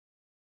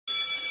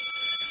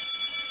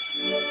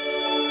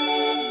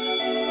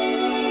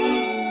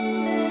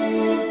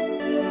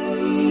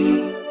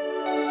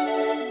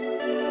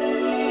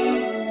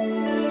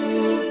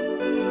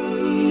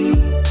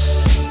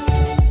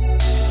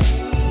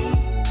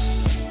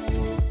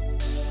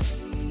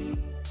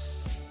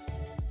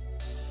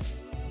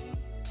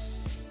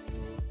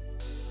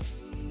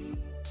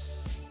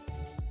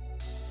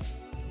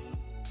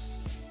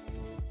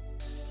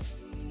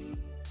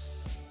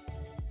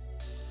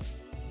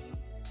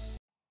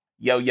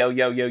Yo, yo,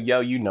 yo, yo, yo,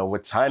 you know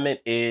what time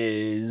it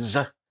is.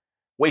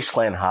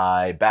 Wasteland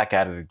High, back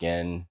at it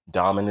again.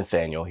 Dom and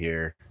Nathaniel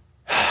here.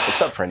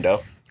 What's up,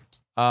 friendo?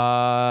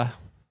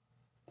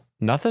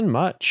 Nothing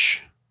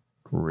much,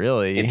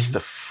 really. It's the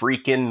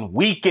freaking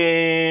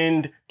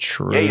weekend.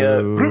 True. Yeah.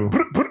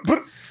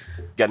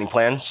 Got any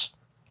plans?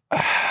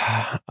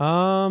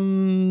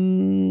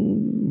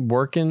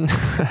 Working.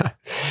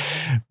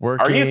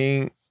 Are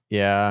you?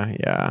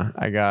 Yeah.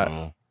 I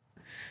got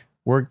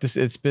work.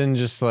 It's been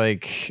just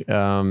like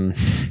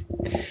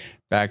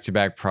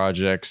back-to-back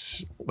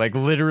projects. Like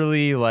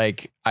literally,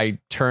 like I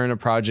turn a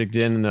project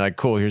in and they're like,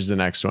 "Cool, here's the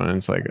next one." And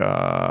it's like,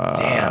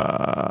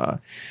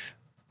 damn.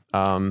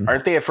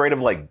 Aren't they afraid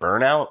of like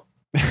burnout?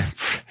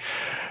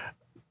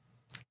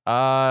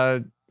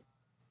 I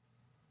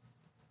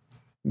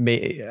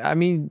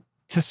mean,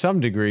 to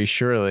some degree,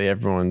 surely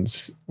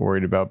everyone's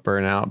worried about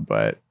burnout,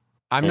 but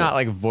I'm not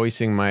like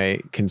voicing my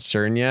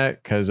concern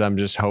yet because I'm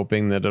just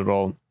hoping that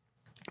it'll.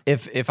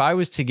 If I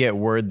was to get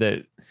word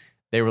that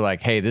they were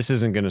like, "Hey, this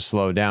isn't going to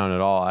slow down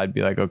at all," I'd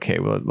be like, "Okay,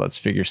 well, let's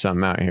figure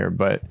something out here."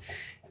 But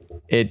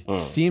it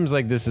seems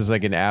like this is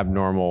like an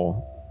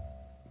abnormal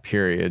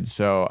period,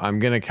 so I'm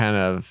gonna kind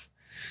of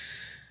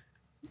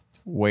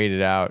wait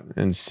it out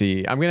and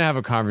see. I'm gonna have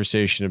a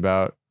conversation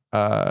about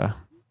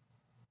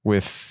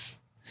with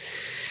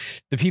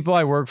the people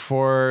I work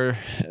for.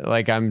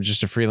 Like, I'm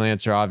just a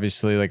freelancer,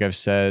 obviously, like I've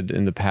said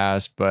in the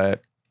past,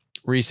 but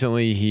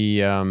recently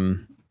he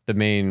the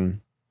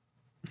main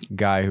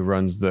guy who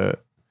runs the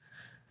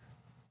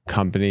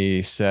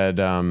company said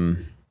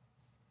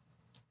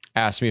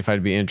asked me if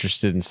I'd be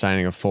interested in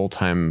signing a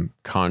full-time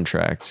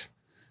contract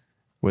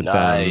with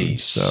them.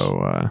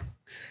 So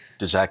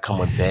does that come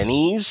with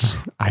bennies?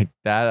 I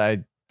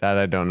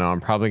don't know.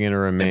 I'm probably going to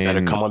remain. It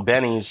better come with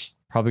bennies.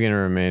 Probably going to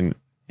remain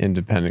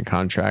independent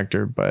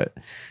contractor, but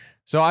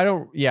so I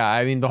don't. Yeah,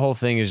 I mean, the whole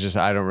thing is just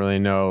I don't really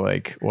know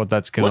like what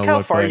that's going to look like.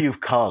 Look how far you've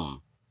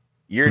come.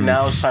 You're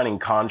now signing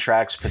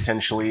contracts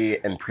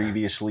potentially, and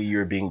previously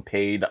you're being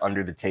paid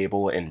under the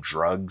table in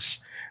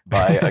drugs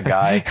by a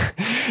guy.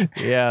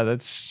 Yeah,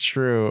 that's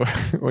true.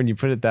 When you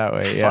put it that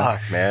way. Fuck,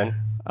 man.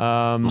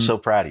 I'm so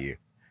proud of you.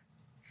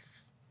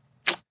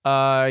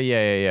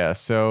 Yeah.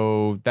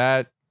 So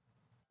that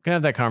gonna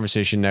have that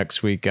conversation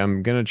next week.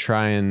 I'm gonna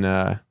try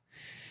and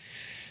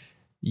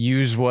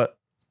use what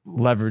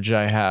leverage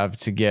I have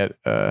to get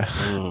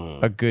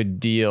a good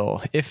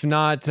deal. If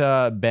not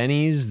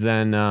Benny's,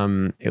 then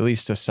at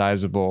least a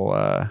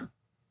sizable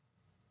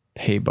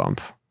pay bump.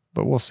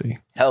 But we'll see.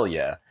 Hell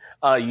yeah.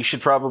 You should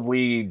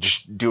probably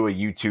just do a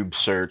YouTube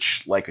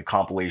search, like a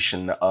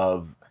compilation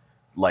of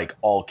like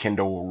all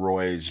Kendall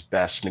Roy's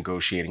best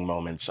negotiating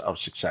moments of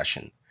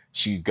Succession.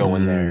 So you go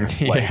in there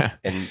like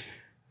and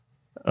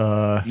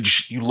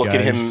you look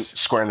at him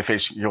square in the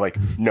face. You're like,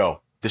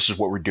 no, this is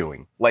what we're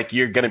doing. Like,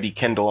 you're gonna be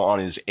Kendall on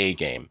his A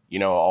game, you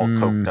know, all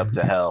coked up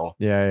to hell.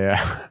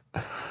 Yeah.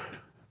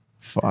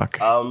 Fuck.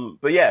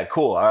 But yeah,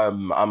 cool.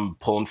 I'm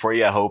pulling for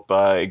you. I hope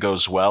it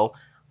goes well.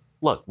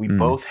 Look, we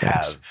both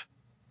have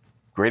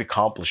great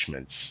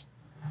accomplishments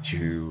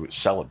to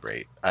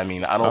celebrate. I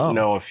mean, I don't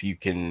know if you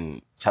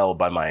can tell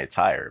by my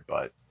attire,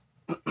 but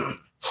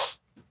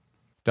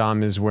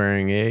Dom is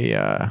wearing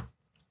a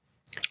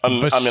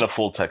I'm in a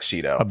full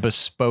tuxedo. A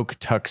bespoke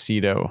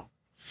tuxedo.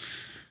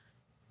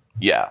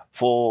 Yeah,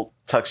 full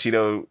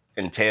tuxedo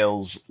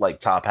entails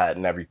like top hat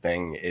and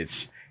everything.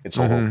 It's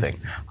a whole thing.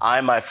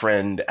 I, my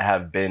friend,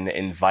 have been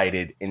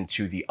invited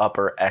into the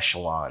upper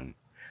echelon.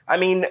 I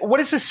mean, what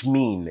does this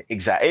mean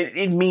exactly?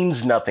 It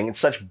means nothing. It's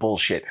such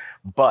bullshit.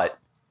 But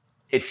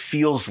it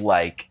feels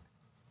like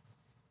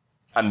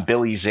I'm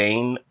Billy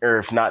Zane, or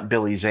if not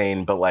Billy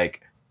Zane, but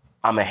like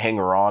I'm a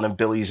hanger-on of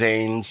Billy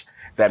Zane's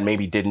that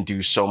maybe didn't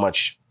do so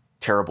much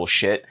terrible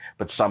shit,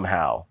 but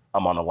somehow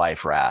I'm on a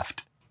life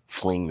raft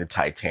fleeing the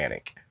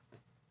Titanic.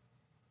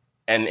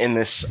 And in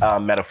this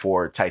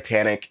metaphor,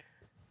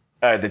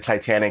 the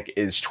Titanic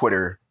is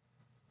Twitter,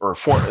 or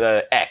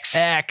X,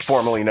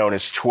 formerly known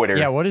as Twitter.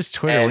 Yeah, what is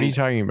Twitter? What are you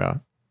talking about?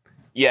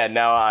 Yeah,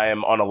 now I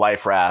am on a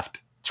life raft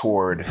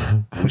toward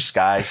Blue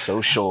Sky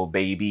Social,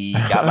 baby.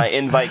 Got my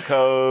invite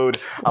code.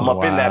 I'm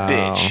up in that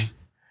bitch.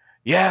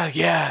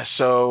 Yeah.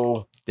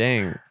 So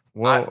dang.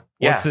 Well,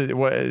 what's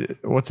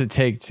it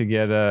take to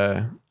get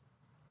an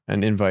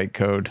invite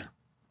code?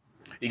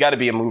 You got to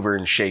be a mover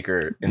and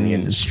shaker in the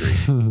industry.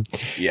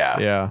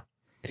 Yeah.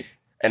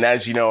 And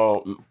as you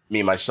know,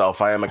 me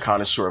myself, I am a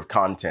connoisseur of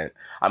content.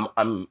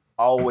 I'm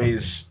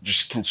always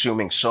just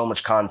consuming so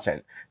much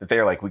content that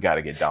they're like, we got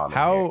to get Dom.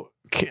 How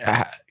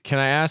can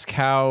I ask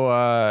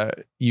how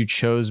you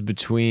chose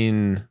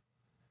between?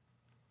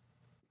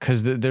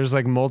 Because there's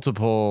like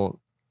multiple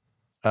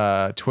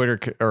Twitter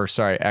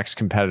X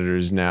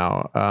competitors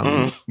now.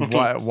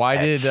 Why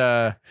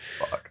did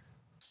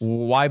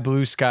why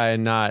Blue Sky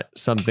and not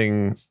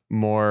something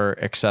more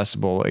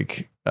accessible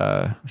like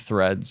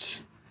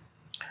Threads?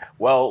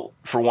 Well,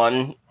 for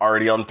one,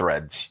 already on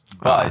Threads,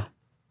 but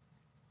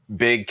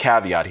big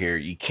caveat here: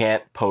 you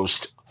can't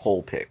post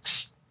whole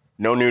pics.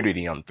 No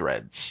nudity on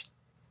Threads.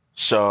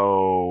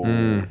 So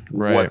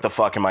right. what the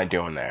fuck am I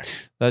doing there?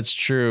 That's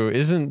true.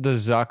 Isn't the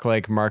Zuck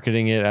like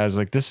marketing it as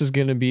like, this is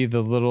going to be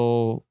the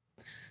little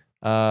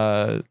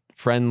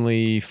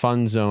friendly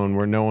fun zone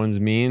where no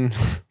one's mean?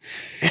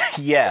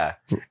 Yeah.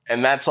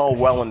 And that's all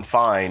well and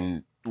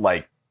fine.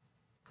 Like,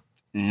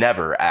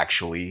 never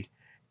actually.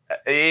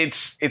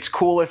 It's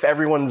cool if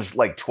everyone's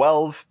like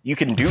 12. You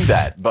can do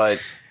that, but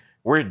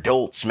we're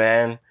adults,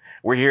 man.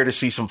 We're here to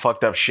see some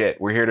fucked up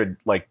shit. We're here to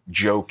like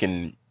joke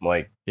and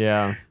like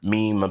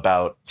meme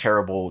about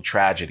terrible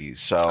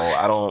tragedies. So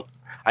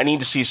I need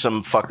to see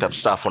some fucked up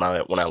stuff when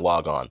I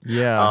log on.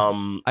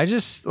 Yeah. I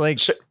just like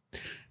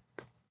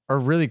or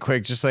really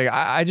quick, just like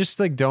I just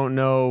like don't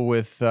know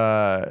with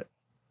I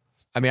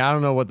mean, I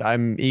don't know what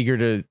I'm eager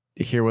to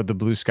hear what the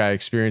Blue Sky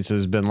experience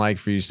has been like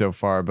for you so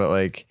far, but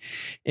like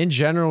in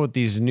general with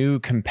these new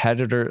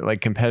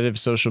competitive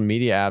social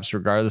media apps,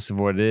 regardless of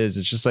what it is,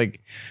 it's just like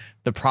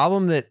the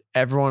problem that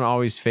everyone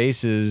always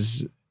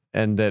faces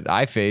and that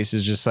I face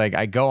is just like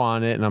I go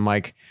on it and I'm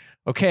like,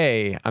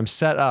 okay, I'm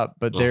set up,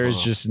 but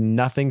there's just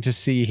nothing to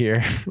see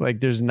here.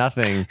 Like there's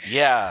nothing.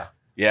 Yeah.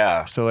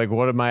 So like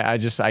what am I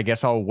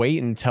guess I'll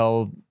wait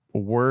until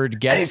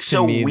word gets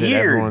to me weird. That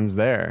everyone's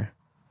there.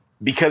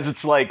 Because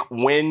it's like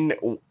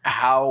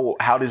how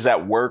does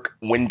that work?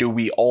 When do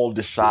we all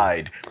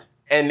decide?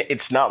 And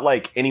it's not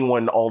like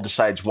anyone all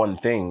decides one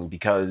thing,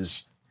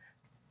 because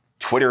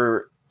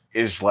Twitter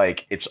is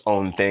like its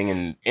own thing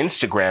and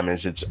Instagram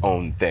is its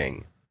own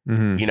thing,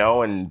 you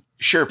know? And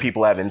sure,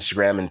 people have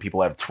Instagram and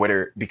people have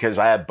Twitter, because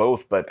I have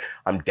both, but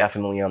I'm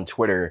definitely on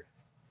Twitter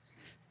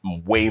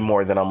way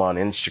more than I'm on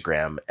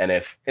Instagram. And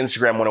if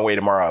Instagram went away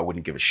tomorrow, I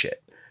wouldn't give a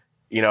shit,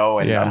 you know?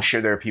 And I'm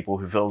sure there are people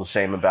who feel the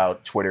same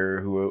about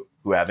Twitter who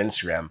have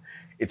Instagram.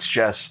 It's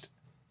just,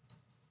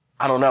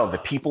 I don't know, the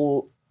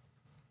people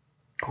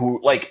who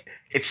like,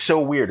 it's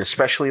so weird,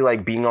 especially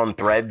like being on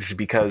Threads,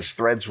 because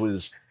Threads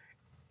was,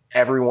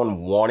 everyone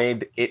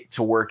wanted it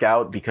to work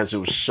out because it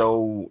was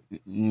so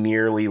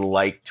nearly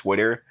like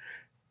Twitter.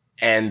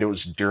 And it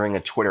was during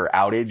a Twitter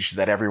outage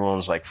that everyone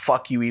was like,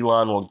 fuck you,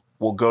 Elon,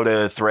 we'll go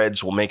to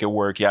Threads, we'll make it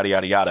work, yada,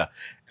 yada, yada.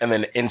 And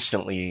then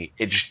instantly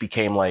it just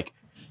became like,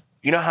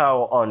 you know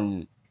how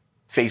on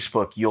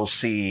Facebook you'll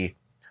see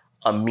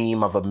a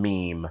meme of a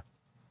meme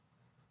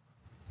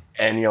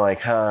and you're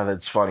like, huh,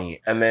 that's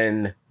funny. And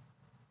then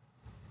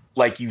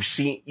like you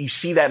see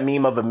that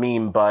meme of a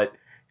meme, but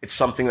it's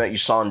something that you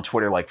saw on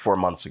Twitter like 4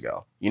 months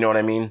ago. You know what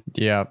I mean?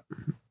 Yeah.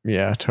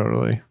 Yeah,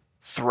 totally.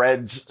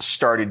 Threads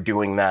started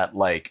doing that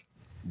like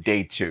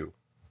day 2.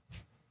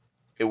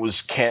 It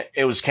was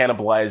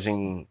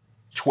cannibalizing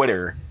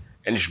Twitter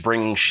and just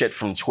bringing shit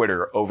from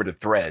Twitter over to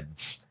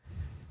Threads.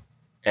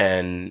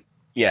 And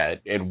yeah,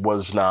 it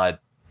was not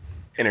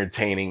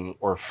entertaining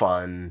or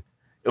fun.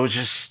 It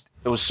was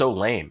so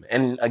lame.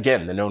 And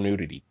again, the no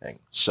nudity thing.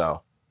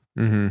 So,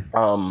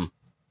 Threads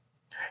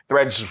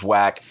is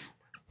whack.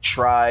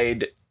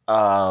 Tried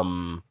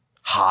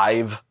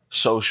Hive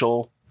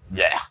Social.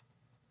 Yeah.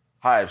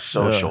 Hive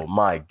Social.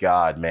 My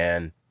God,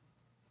 man.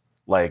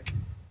 Like,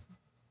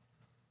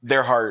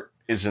 their heart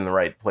is in the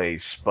right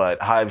place,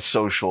 but Hive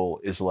Social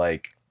is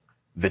like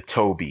the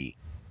Toby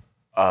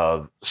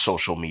of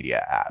social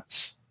media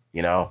apps,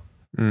 you know?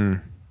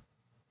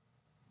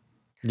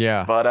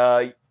 Yeah.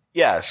 But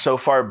yeah, so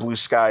far Blue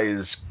Sky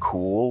is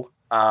cool.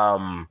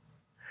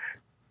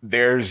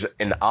 There's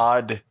an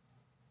odd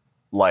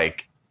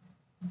like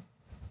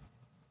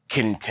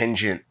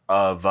contingent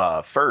of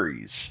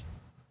furries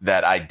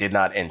that I did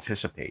not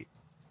anticipate.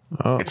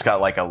 It's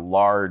got like a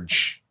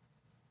large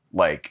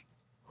like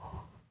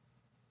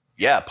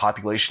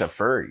population of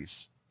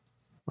furries.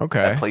 Okay.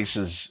 That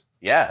places,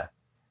 I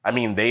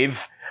mean,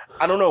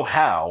 I don't know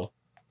how,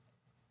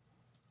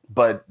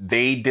 but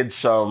they did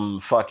some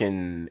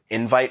fucking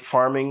invite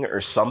farming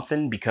or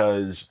something,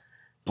 because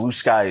Blue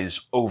Sky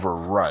is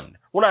overrun.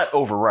 Well, not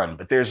overrun,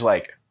 but there's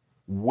like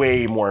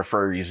way more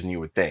furries than you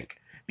would think,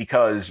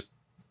 because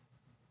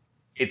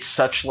it's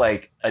such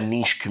like a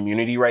niche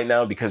community right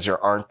now, because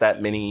there aren't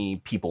that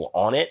many people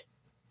on it,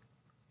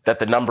 that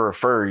the number of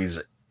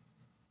furries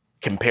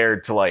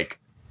compared to like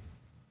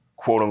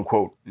quote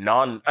unquote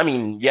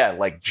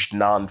just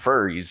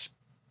non-furries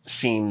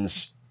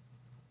seems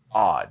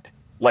odd.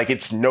 Like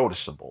it's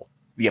noticeable,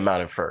 the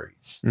amount of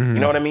furries. You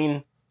know what I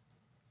mean?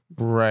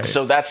 Right.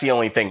 So that's the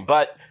only thing.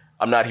 But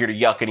I'm not here to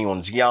yuck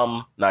anyone's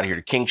yum, not here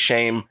to kink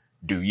shame.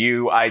 Do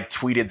you? I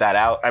tweeted that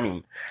out. I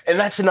mean, and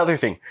that's another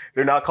thing.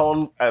 They're not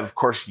calling, of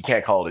course, you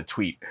can't call it a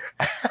tweet.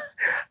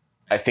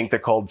 I think they're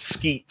called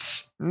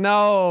skeets.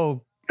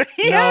 No.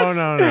 Yes,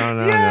 no.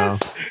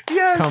 Yes.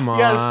 Come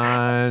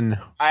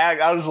on.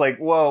 I was like,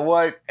 whoa,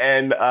 what?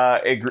 And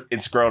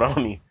it's grown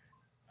on me.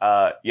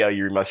 Yeah,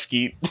 you're my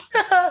skeet.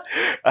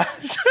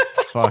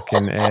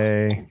 Fucking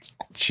A.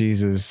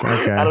 Jesus.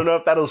 Okay. I don't know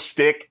if that'll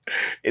stick.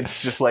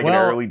 It's just like an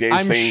early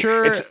days thing.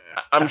 Sure,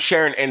 I'm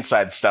sharing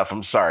inside stuff.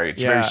 I'm sorry.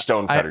 It's very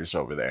stonecutters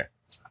over there.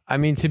 I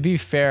mean, to be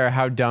fair,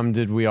 how dumb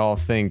did we all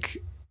think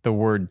the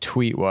word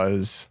tweet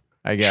was?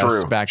 I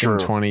guess back in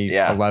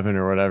 2011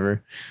 or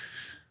whatever.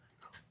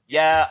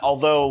 Yeah,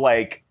 although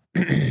like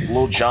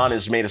Lil Jon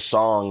has made a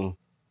song.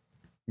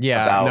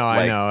 Yeah, about, no, I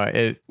like, know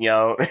it. You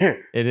know,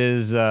 It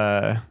is.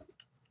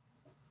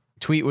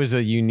 Tweet was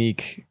a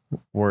unique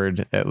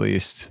word, at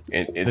least.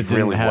 it That didn't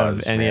really have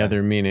was any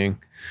other meaning.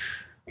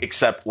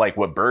 Except like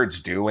what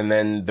birds do, and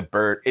then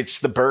it's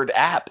the bird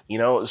app. You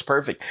know, it was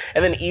perfect.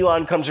 And then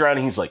Elon comes around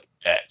and he's like,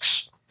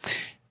 X.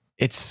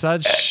 It's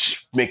such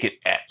X, make it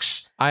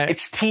X.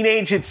 It's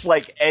teenage. It's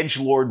like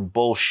edgelord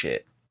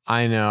bullshit.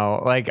 I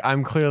know, like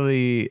I'm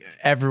clearly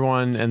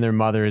everyone and their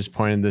mother has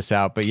pointed this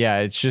out, but yeah,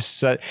 it's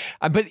just but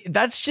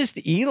that's just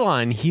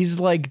Elon. He's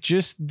like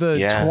just the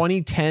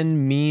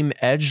 2010 meme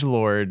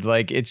edgelord.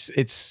 Like it's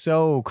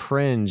so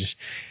cringe.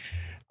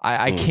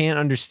 I can't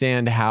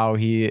understand how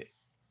he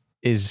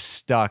is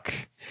stuck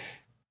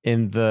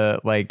in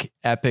the like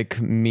epic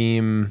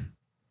meme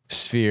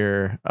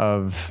sphere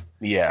of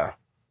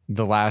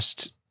the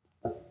last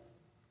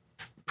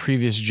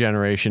previous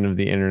generation of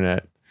the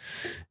internet.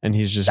 And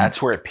he's just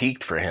that's where it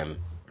peaked for him.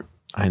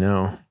 I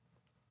know.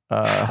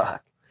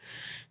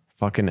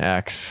 Fucking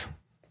X.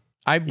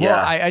 I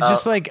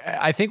just like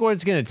I think what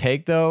it's gonna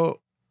take though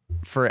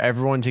for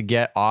everyone to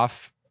get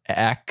off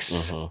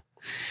X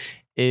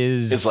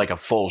is like a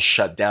full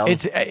shutdown.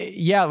 It's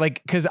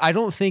like because I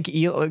don't think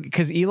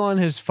because Elon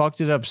has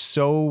fucked it up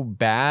so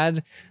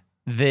bad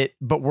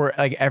but we're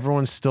like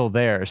everyone's still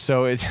there,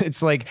 so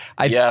it's like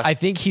I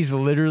think he's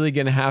literally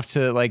gonna have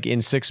to like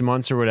in 6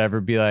 months or whatever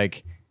be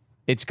like,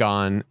 it's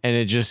gone, and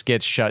it just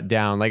gets shut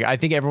down. Like I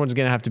think everyone's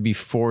gonna have to be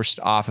forced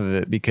off of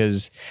it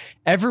because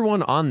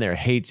everyone on there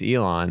hates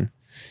Elon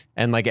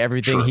and like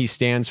everything he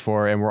stands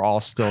for, and we're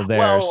all still there.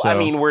 Well, so I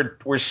mean,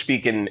 we're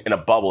speaking in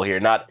a bubble here.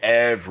 Not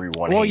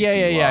everyone. Well, hates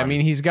Elon. I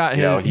mean, he's got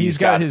his he's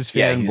got his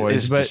fanboys,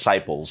 his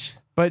disciples.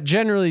 But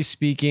generally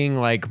speaking,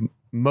 like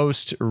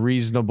most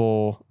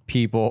reasonable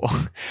people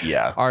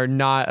are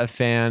not a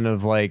fan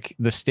of like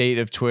the state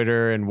of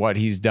Twitter and what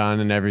he's done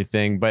and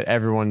everything, but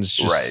everyone's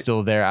just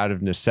still there out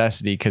of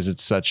necessity because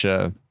it's such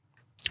a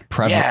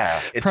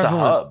prevalent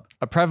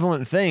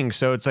thing.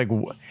 So it's like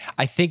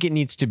I think it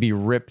needs to be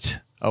ripped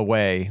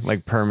away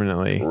like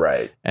permanently,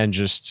 and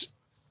just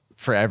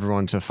for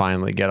everyone to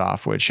finally get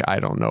off, which I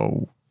don't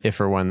know if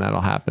or when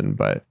that'll happen,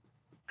 but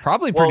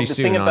probably pretty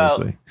soon,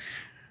 honestly.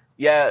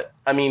 Yeah,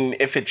 I mean,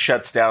 if it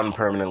shuts down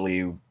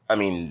permanently, I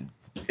mean,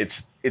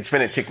 it's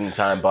been a ticking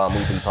time bomb.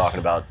 We've been talking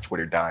about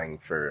Twitter dying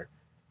for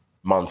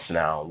months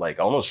now, like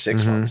almost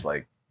 6 months.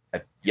 Like,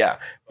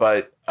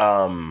 but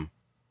the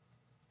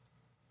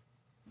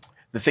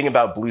thing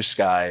about Blue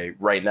Sky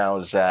right now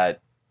is that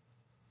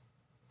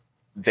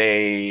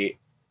they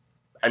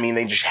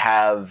just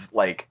have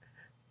like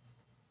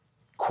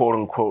quote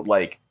unquote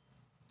like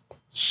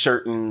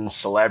certain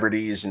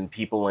celebrities and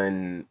people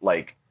in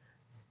like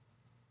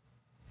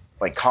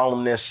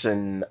columnists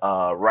and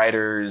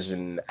writers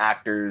and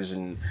actors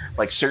and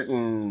like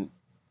certain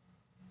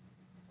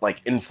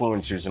like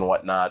influencers and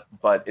whatnot,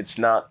 but it's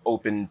not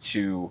open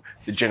to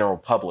the general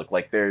public.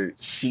 Like they're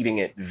seeding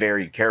it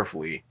very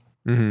carefully.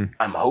 I'm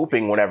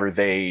hoping whenever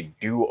they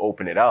do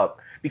open it up,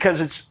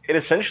 because it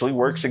essentially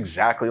works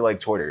exactly like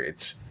Twitter.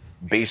 It's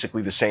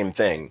basically the same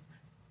thing,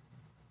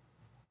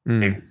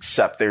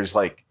 except there's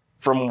like,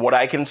 from what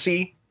I can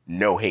see,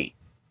 no hate.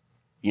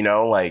 You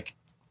know, like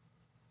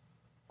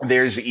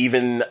there's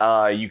even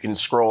you can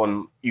scroll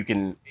and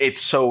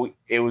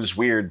it was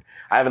weird.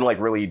 I haven't like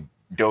really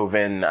dove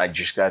in. I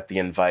just got the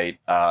invite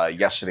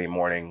yesterday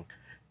morning,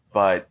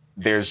 but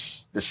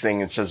there's this thing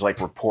that says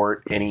like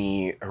report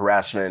any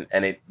harassment,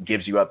 and it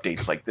gives you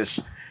updates like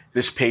this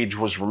page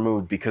was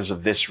removed because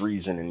of this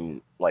reason,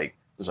 and like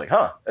it's like,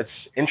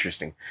 that's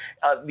interesting.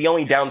 The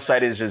only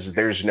downside is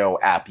there's no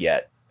app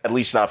yet, at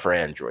least not for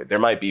Android. There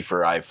might be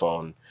for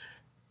iPhone.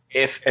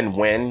 If and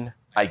when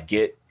I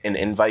get an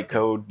invite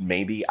code,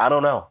 maybe. I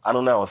don't know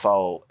if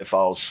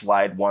I'll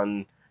slide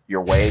one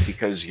your way,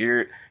 because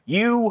you're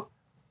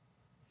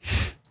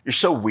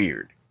so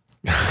weird.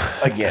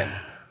 Again,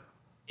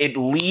 it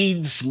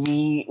leads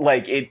me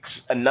like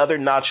it's another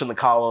notch in the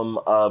column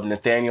of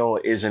Nathaniel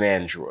is an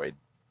android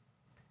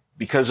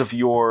because of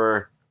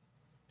your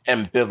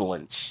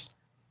ambivalence.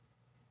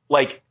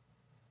 Like,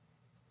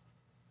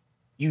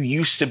 you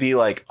used to be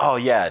like, oh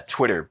yeah,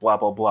 Twitter, blah,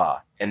 blah,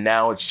 blah. And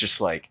now it's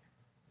just like,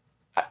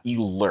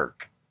 you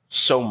lurk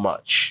so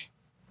much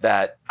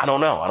that I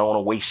don't know. I don't want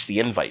to waste the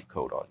invite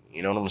code on you.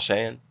 You know what I'm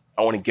saying?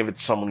 I want to give it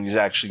to someone who's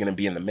actually going to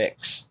be in the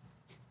mix.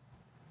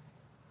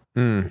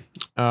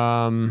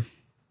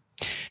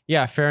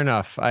 Yeah, fair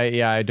enough.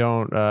 I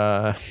don't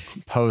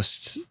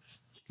post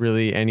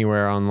really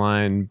anywhere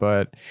online,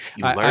 but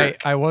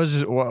I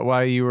was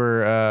while you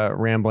were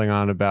rambling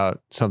on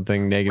about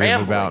something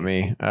negative about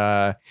me.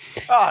 I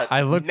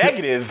looked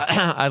negative.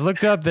 I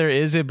looked up. There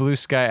is a Blue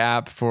Sky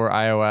app for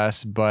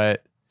iOS,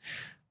 but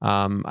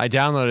I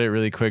downloaded it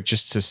really quick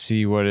just to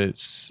see what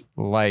it's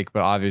like.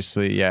 But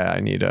obviously,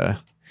 I need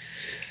a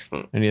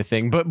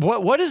thing. But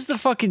what is the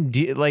fucking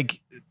deal?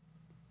 Like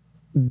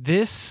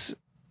this.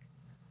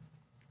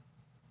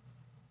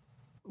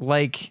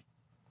 Like,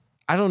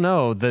 I don't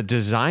know. The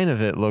design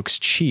of it looks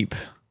cheap.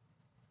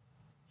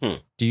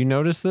 Do Do you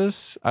notice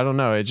this? I don't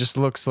know. It just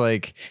looks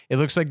like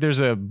there's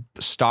a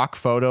stock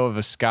photo of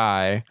a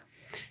sky,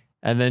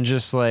 and then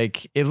just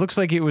like it looks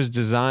like it was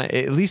designed.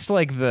 At least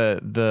like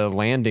the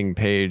landing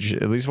page,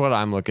 at least what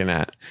I'm looking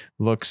at,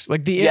 looks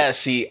like the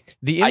See,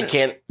 I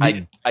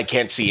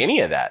can't see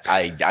any of that.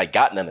 I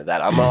got none of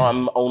that.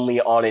 I'm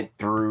only on it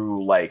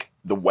through like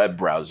the web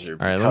browser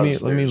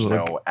because let me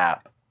look. No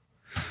app.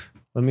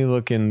 Let me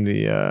look in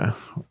the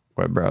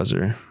web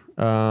browser.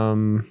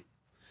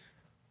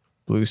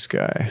 Blue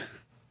Sky.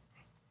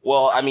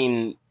 Well, I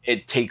mean,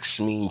 it takes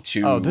me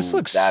to this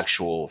looks... the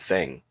actual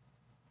thing.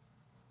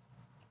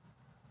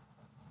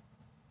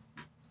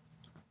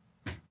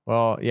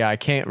 Well, yeah, I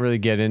can't really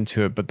get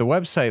into it, but the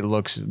website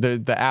looks,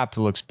 the app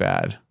looks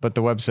bad, but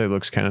the website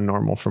looks kind of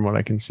normal from what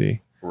I can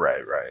see.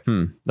 Right.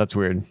 That's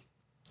weird.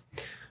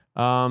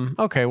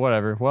 Okay,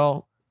 whatever.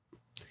 Well,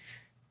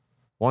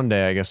 one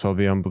day I guess I'll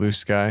be on Blue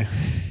Sky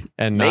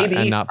and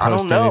not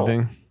post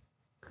anything.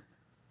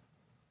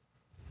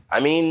 I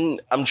mean,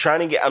 I'm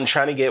trying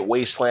to get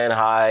Wasteland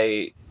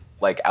High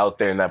like out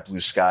there in that Blue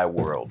Sky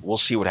world. We'll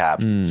see what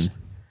happens.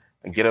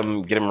 And get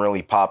them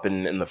really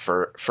popping in the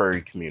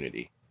furry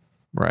community.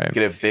 Right.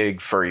 Get a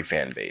big furry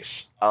fan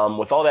base.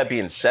 With all that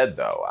being said,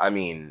 though, I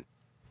mean,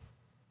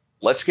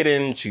 let's get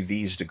into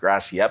these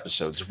Degrassi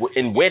episodes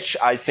in which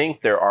I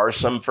think there are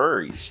some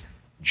furries.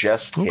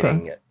 Just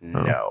kidding. Okay.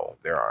 No,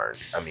 there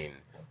aren't. I mean,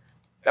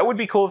 that would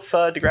be cool if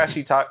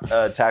Degrassi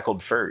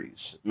tackled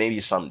furries. Maybe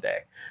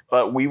someday.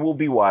 But we will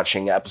be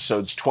watching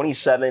episodes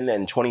 27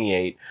 and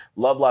 28,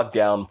 Love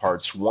Lockdown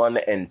parts 1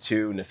 and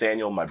 2.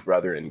 Nathaniel, my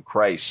brother in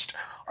Christ,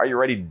 are you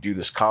ready to do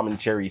this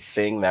commentary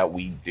thing that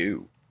we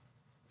do?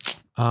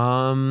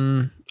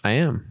 I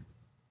am.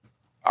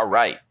 All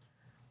right.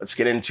 Let's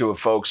get into it,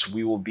 folks.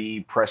 We will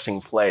be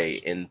pressing play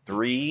in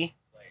 3,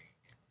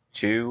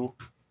 2,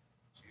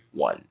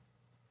 1.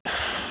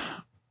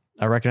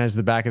 I recognize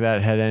the back of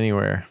that head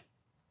anywhere.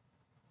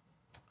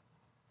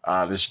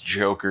 This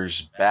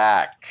Joker's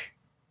back.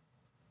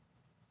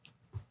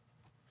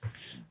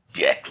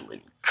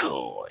 Declan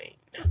coin.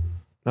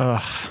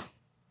 Ugh.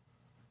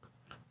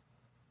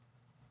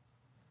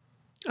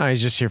 Oh, he's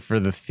just here for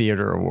the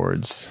theater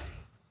awards.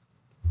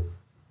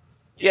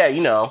 Yeah, you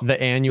know.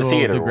 The annual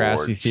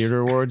Degrassi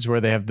Theater Awards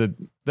where they have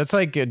that's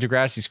like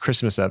Degrassi's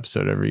Christmas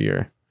episode every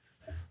year.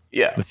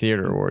 Yeah. The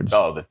theater awards.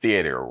 Oh, the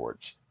theater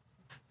awards.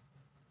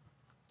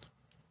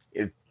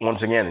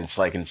 Once again, it's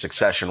like in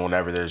succession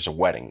whenever there's a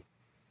wedding.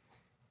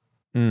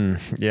 Yeah.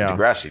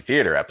 Degrassi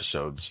theater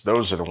episodes,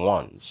 those are the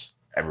ones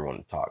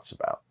everyone talks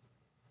about.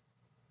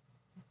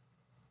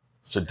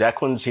 So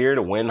Declan's here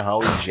to win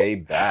Holly J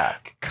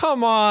back.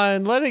 Come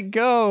on, let it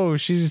go.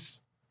 She's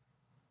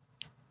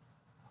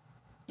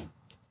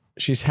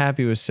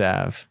happy with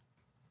Sav.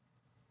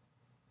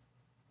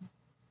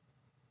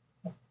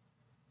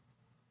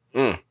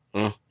 They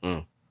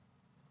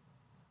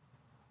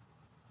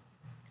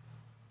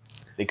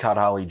caught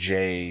Holly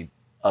J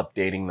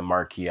updating the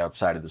marquee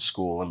outside of the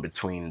school in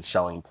between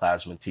selling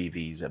plasma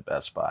TVs at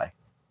Best Buy.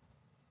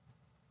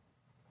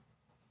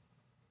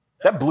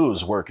 That blue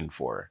is working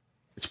for her.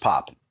 It's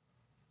popping.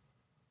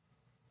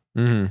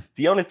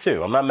 Fiona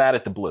too. I'm not mad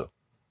at the blue.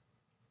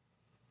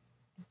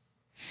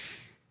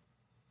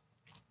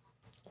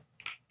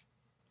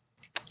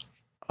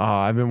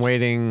 I've been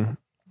waiting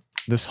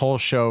this whole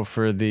show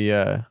for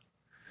the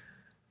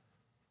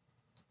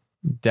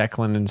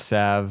Declan and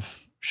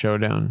Sav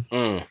showdown.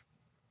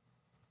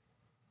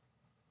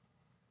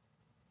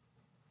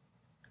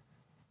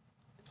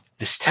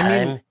 This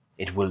time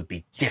it will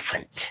be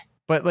different.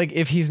 But like,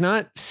 if he's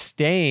not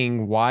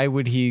staying, why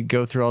would he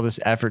go through all this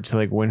effort to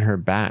like win her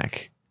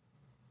back?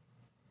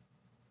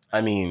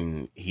 I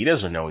mean, he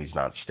doesn't know he's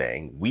not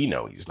staying. We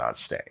know he's not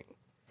staying.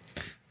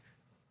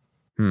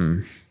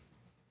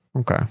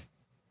 Okay.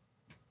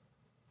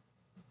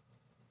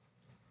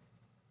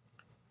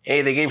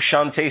 Hey, they gave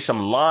Chantay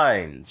some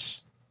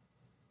lines.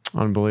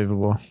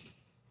 Unbelievable.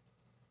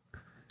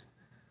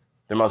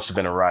 There must have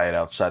been a riot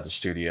outside the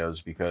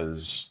studios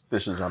because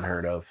this is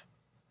unheard of.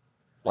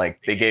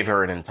 Like, they gave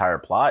her an entire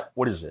plot.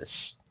 What is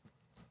this?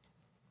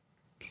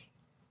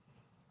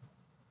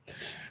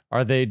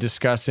 Are they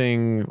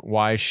discussing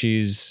why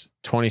she's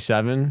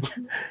 27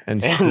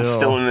 and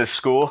still in this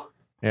school?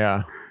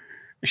 Yeah.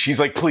 She's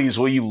like, please,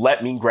 will you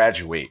let me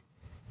graduate?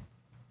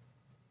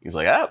 He's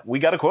like, we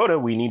got a quota.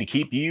 We need to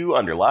keep you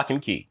under lock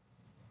and key.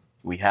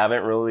 We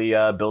haven't really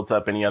built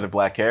up any other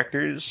black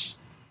characters.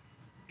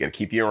 Got to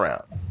keep you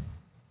around.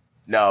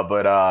 No,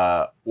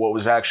 but what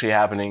was actually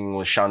happening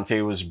was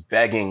Chantay was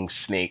begging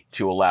Snake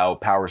to allow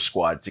Power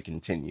Squad to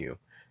continue.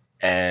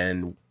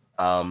 And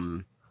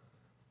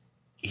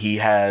he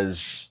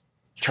has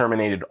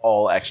terminated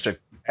all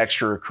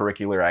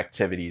extracurricular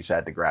activities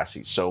at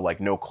Degrassi. So,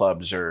 like, no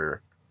clubs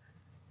or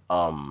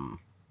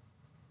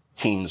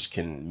teams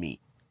can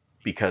meet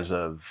because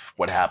of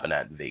what happened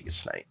at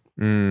Vegas night.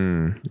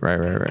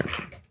 Right.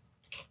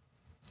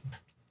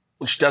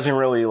 Which doesn't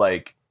really,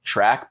 like,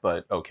 track,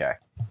 but okay.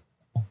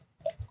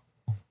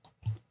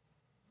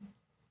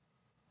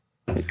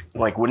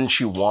 Like, wouldn't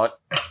you want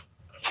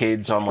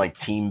kids on like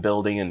team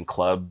building and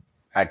club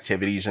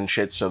activities and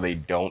shit so they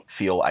don't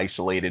feel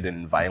isolated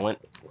and violent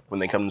when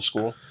they come to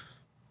school?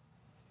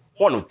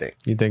 One would think.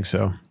 You think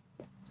so?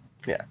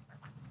 Yeah.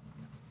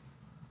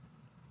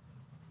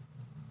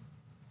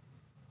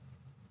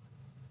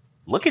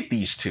 Look at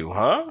these two,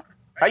 huh?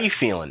 How you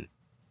feeling?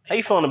 How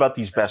you feeling about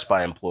these Best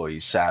Buy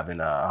employees, Sav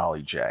and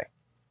Holly J?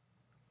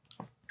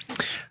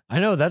 I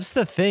know, that's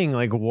the thing.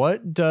 Like,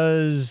 what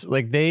does,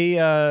 like, they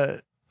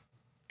have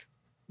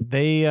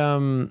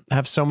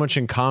so much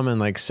in common,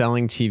 like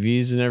selling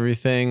TVs and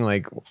everything.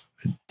 Like,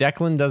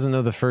 Declan doesn't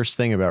know the first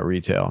thing about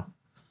retail.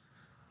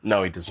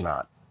 No, he does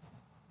not.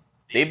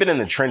 They've been in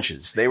the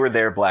trenches. They were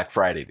there Black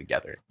Friday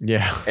together.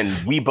 Yeah. And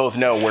we both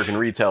know, working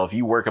retail, if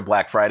you work a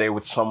Black Friday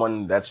with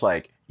someone, that's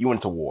like you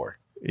went to war.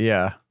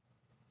 Yeah.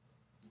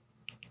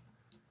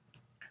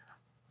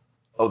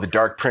 Oh, the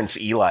Dark Prince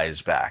Eli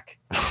is back.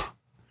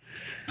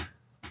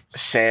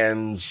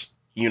 Sans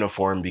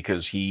uniform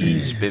because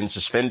he's been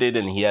suspended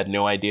and he had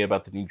no idea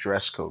about the new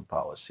dress code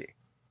policy.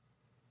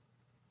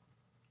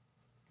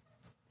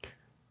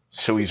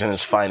 So he's in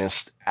his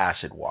finest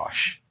acid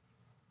wash.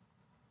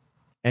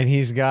 And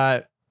he's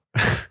got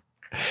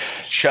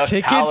Chuck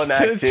tickets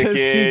Palahniuk to see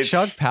tickets.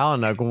 Chuck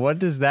Palahniuk. What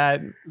does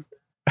that?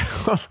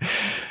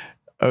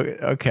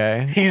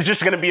 Okay. He's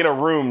just going to be in a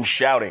room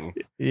shouting.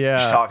 Yeah.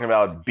 Just talking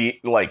about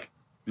like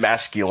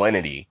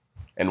masculinity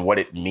and what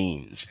it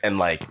means and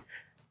like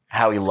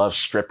how he loves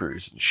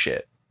strippers and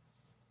shit.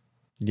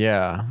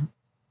 Yeah.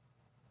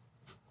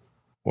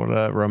 What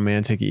a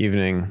romantic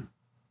evening.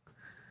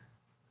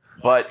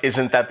 But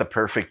isn't that the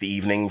perfect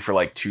evening for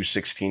like two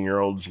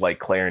 16-year-olds like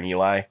Claire and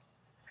Eli?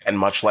 And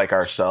much like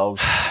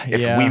ourselves,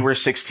 if we were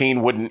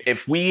 16,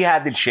 if we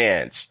had the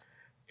chance,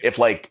 if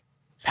like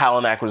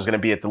Palahniuk was going to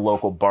be at the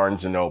local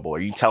Barnes and Noble, are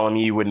you telling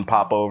me you wouldn't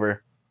pop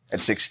over at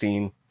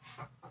 16?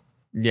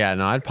 Yeah,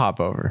 no, I'd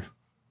pop over.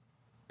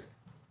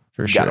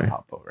 For You sure. gotta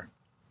pop over.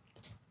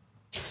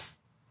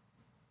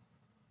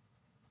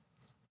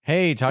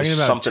 Hey, talking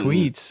about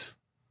tweets.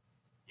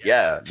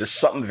 Yeah, this is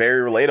something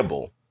very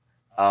relatable.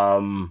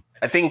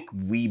 I think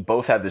we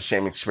both had the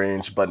same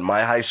experience, but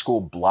my high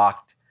school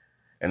blocked,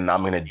 and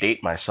I'm going to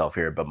date myself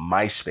here, but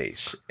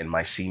MySpace in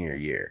my senior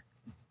year,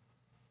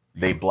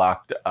 they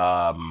blocked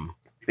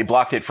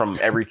it from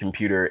every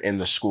computer in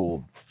the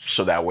school,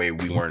 so that way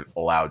we weren't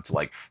allowed to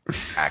like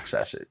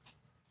access it.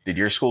 Did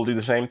your school do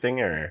the same thing,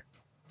 or?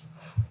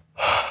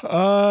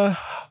 I'm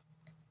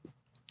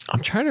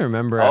trying to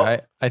remember. Oh.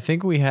 I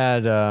think we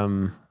had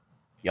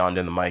Yawned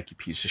in the mic, you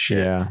piece of shit.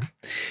 Yeah.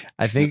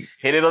 I think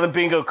hit it on the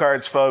bingo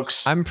cards,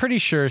 folks. I'm pretty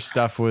sure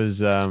stuff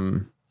was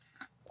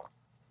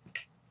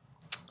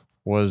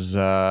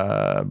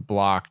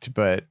blocked,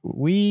 but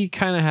we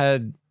kind of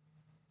had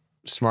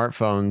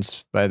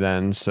smartphones by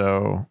then,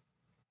 so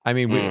I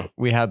mean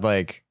we had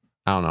like,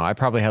 I don't know, I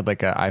probably had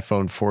like an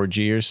iPhone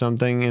 4G or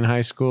something in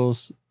high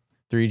schools,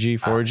 3G,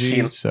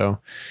 4G. So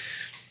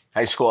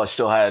high school, I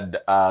still had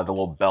the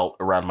little belt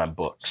around my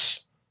books.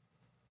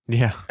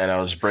 Yeah. And I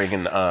was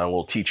bringing a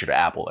little teacher to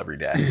Apple every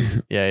day.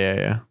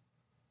 Yeah.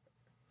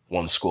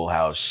 One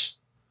schoolhouse,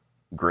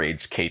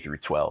 grades K through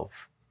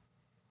 12.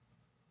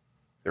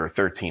 There were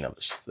 13 of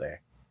us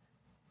there.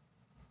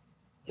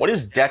 What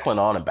is Declan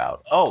on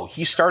about? Oh,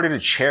 he started a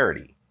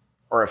charity.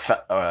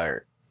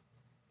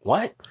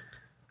 What?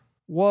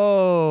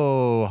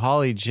 Whoa,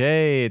 Holly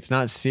J, it's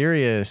not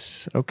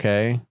serious.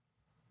 Okay.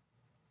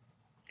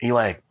 He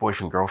like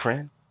boyfriend,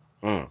 girlfriend?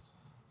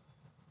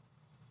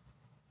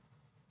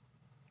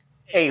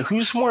 Hey,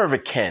 who's more of a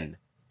Ken?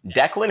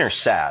 Declan or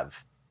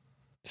Sav?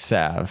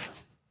 Sav.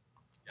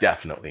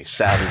 Definitely.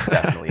 Sav is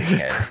definitely a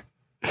Ken.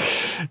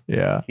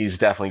 Yeah. He's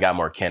definitely got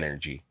more Ken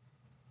energy.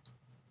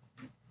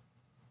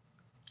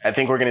 I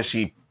think we're going to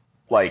see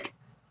like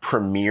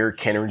premier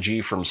Ken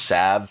energy from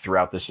Sav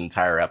throughout this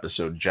entire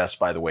episode just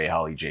by the way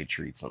Holly J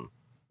treats him.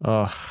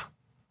 Ugh.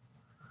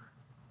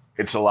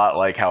 It's a lot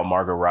like how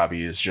Margot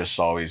Robbie is just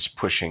always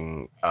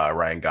pushing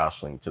Ryan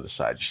Gosling to the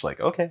side. Just like,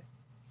 okay,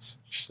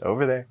 just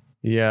over there.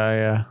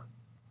 Yeah.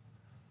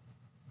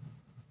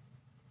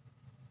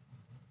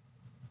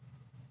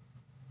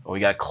 We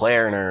got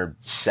Claire and her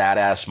sad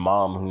ass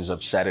mom who's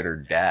upset at her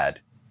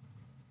dad.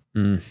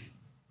 And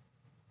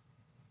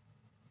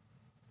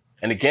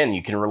again,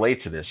 you can relate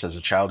to this as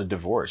a child of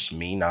divorce.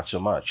 Me, not so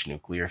much.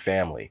 Nuclear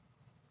family.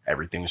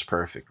 Everything's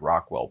perfect.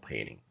 Rockwell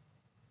painting.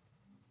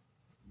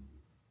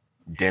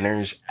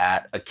 Dinners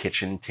at a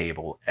kitchen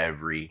table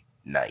every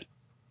night.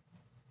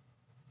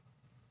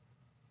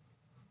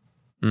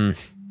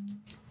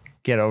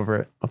 Get over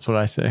it. That's what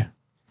I say.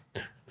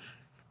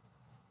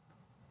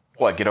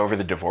 What, get over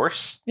the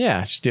divorce?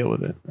 Yeah, just deal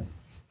with it.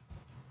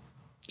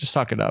 Just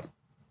suck it up.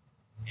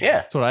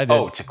 Yeah. That's what I did.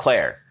 Oh, to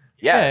Claire.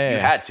 Yeah, you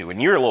had to.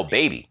 And you're a little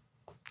baby.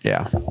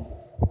 Yeah.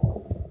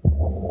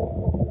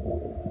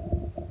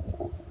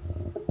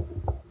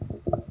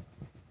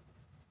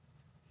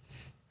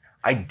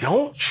 I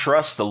don't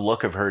trust the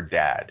look of her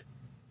dad.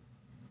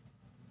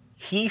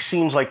 He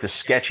seems like the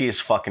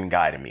sketchiest fucking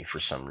guy to me for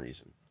some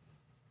reason.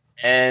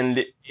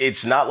 And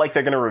it's not like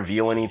they're going to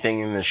reveal anything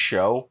in this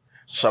show,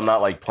 so I'm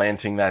not like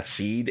planting that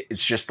seed.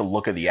 It's just the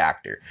look of the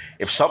actor.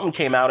 If something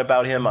came out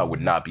about him, I would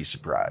not be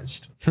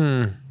surprised.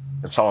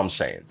 That's all I'm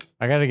saying.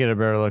 I got to get a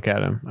better look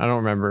at him. I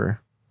don't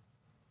remember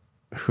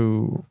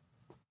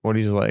what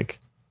he's like.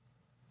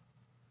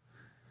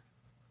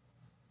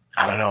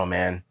 I don't know,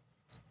 man.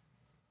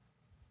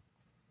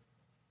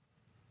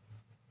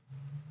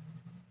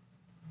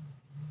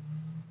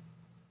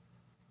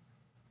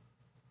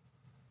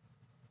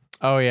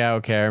 Oh yeah,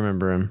 okay, I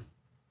remember him.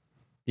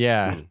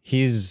 Yeah,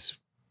 he's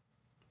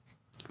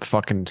a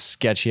fucking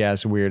sketchy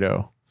ass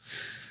weirdo.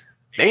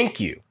 Thank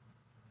you.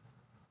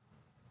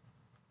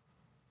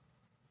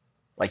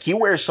 Like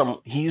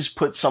he's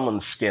put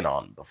someone's skin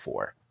on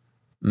before.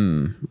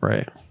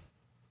 Right.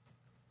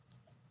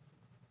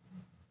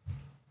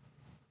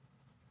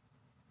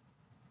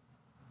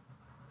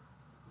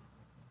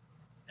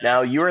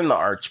 Now, you were in the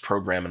arts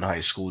program in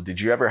high school.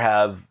 Did you ever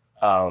have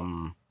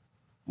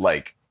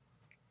like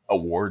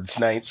awards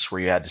nights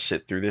where you had to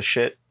sit through this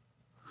shit?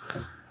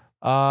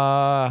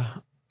 I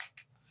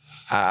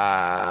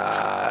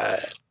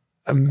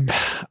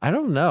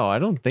don't know. I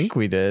don't think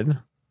we did.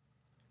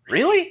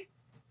 Really?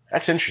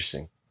 That's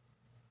interesting.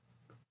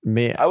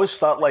 I always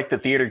thought like the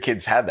theater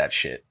kids had that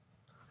shit.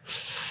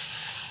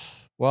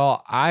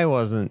 Well, I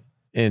wasn't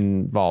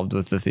involved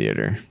with the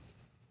theater.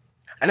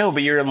 I know,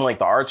 but you're in like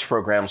the arts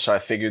program, so I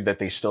figured that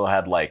they still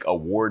had like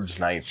awards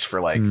nights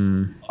for like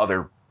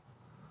other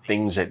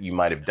things that you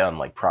might have done,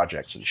 like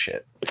projects and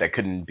shit that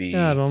couldn't be.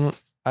 Yeah,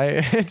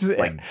 it's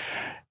like,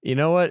 you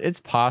know what?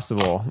 It's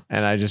possible,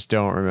 and I just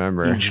don't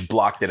remember. You just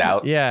blocked it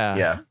out.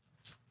 Yeah.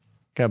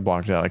 Got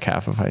blocked out like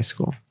half of high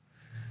school.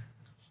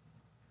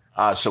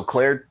 So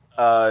Claire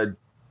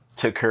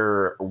took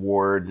her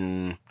award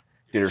and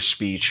did her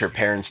speech. Her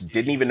parents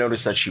didn't even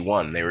notice that she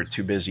won. They were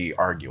too busy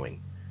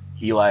arguing.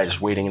 Eli is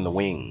waiting in the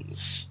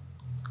wings.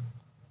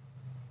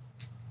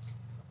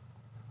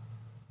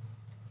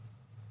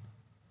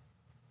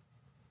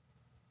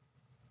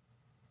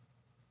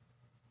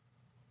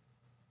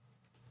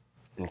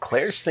 And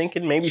Claire's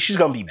thinking maybe she's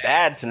going to be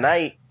bad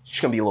tonight.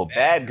 She's going to be a little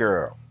bad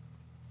girl.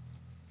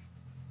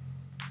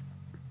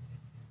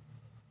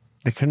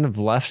 They couldn't have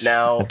left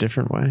a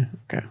different way.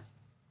 Okay.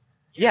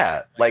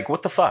 Yeah, like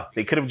what the fuck?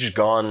 They could have just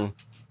gone.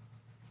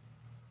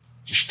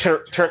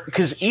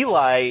 Because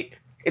Eli,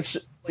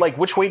 it's like,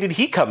 which way did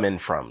he come in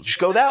from? Just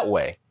go that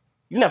way.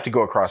 You didn't have to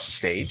go across the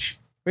stage.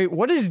 Wait,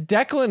 what is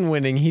Declan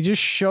winning? He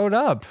just showed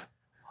up.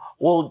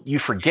 Well, you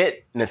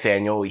forget,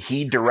 Nathaniel,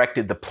 he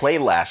directed the play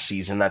last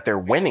season that they're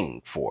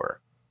winning for.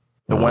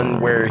 The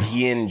one where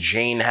he and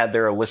Jane had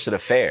their illicit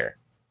affair.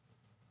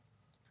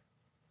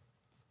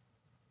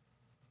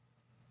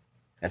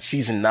 That's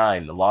season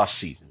 9, the lost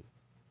season.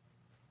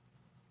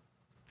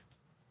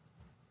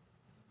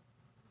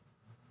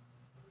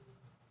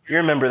 You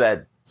remember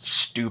that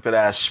stupid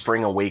ass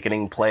Spring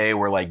Awakening play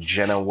where like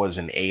Jenna was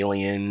an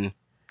alien?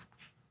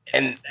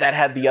 And that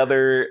had the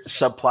other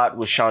subplot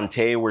with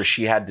Chantay where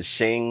she had to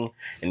sing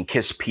and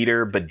kiss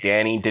Peter, but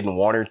Danny didn't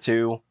want her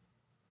to.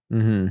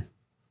 Mm-hmm.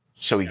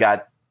 So he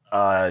got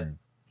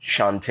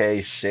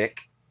Chantay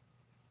sick.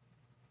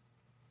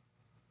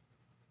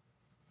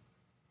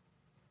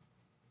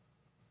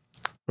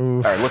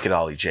 Oof. All right, look at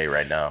Ollie J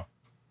right now.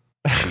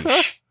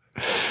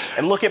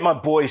 And look at my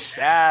boy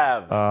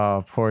Sav.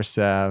 Oh, poor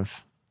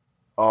Sav.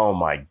 Oh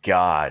my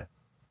God.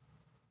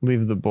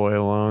 Leave the boy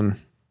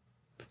alone.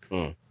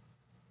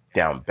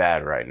 Down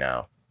bad right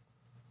now.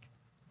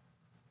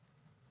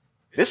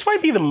 This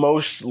might be the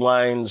most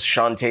lines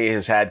Chantay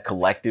has had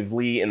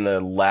collectively in the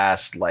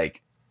last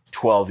like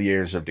 12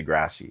 years of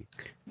Degrassi.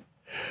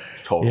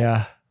 Total.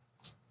 Yeah.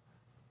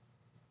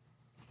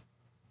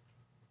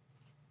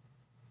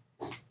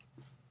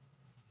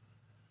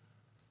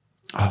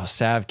 Oh,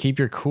 Sav, keep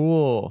your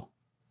cool.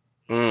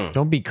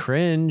 Don't be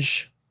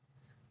cringe.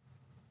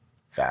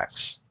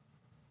 Facts.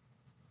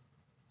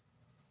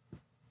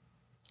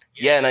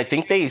 Yeah, and I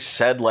think they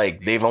said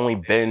like they've only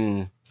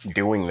been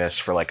doing this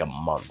for like a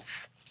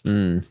month.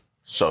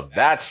 So if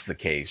that's the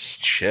case,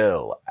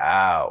 chill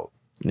out.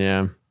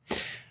 Yeah.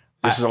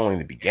 This is only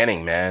the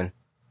beginning, man.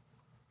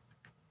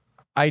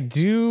 I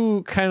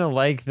do kind of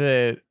like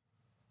that,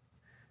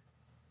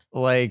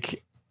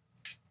 like,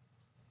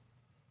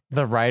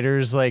 the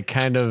writers like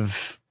kind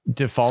of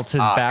defaulted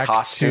back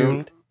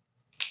costumed. to.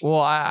 Well,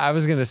 I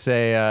was gonna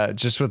say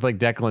just with like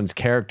Declan's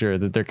character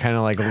that they're kind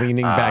of like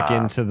leaning back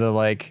into the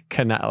like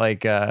conniving,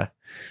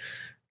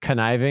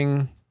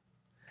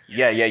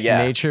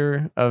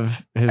 nature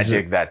of his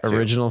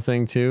original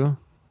thing too.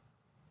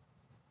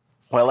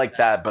 Well, I like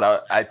that,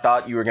 but I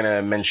thought you were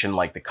gonna mention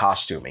like the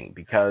costuming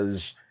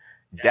because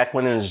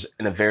Declan is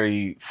in a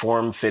very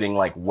form-fitting,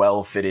 like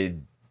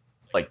well-fitted,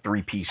 like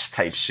 3-piece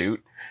type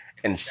suit.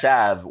 And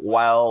Sav,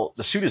 while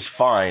the suit is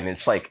fine,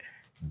 it's like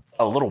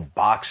a little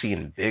boxy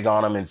and big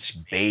on him. It's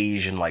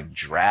beige and like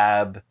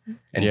drab.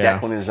 And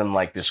Declan is in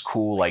like this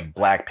cool like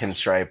black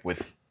pinstripe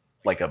with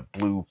like a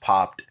blue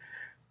popped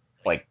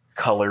like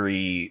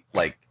colory,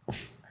 like,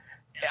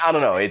 I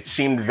don't know. It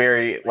seemed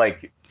very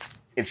like,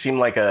 it seemed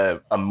like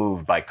a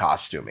move by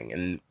costuming.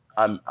 And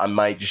I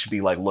might just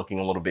be like looking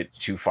a little bit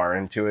too far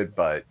into it,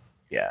 but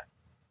yeah.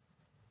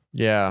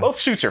 Yeah. Both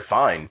suits are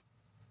fine.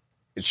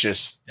 It's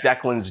just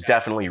Declan's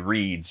definitely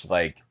reads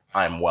like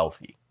I'm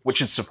wealthy,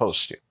 which it's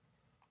supposed to.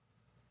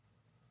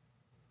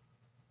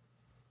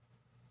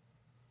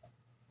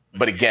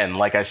 But again,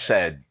 like I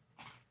said,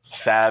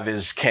 Sav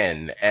is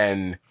Ken,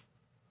 and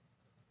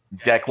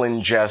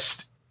Declan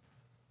just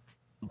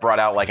brought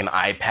out like an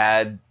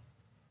iPad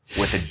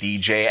with a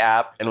DJ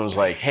app and was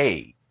like,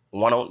 hey,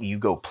 why don't you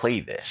go play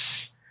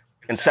this?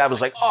 And Sav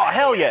was like, oh,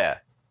 hell yeah.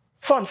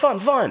 Fun, fun,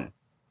 fun.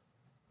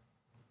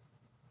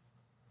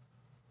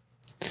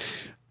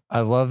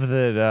 I love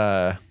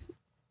that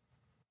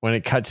when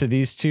it cut to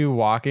these two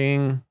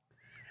walking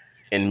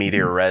in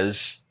media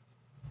res.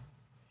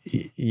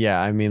 Yeah,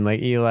 I mean,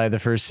 like Eli, the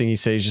first thing he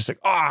says is just like,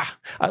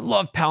 I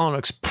love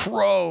Palinuk's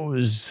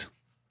prose.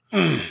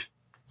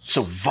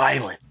 So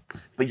violent,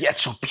 but yet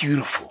so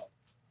beautiful.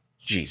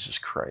 Jesus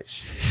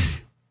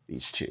Christ.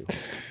 These two.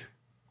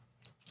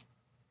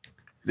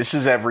 This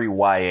is every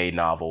YA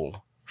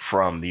novel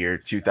from the year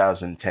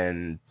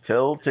 2010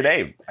 till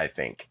today, I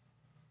think.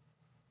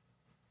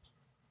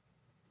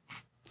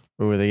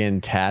 Were they getting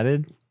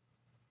tatted?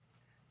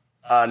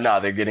 No,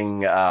 they're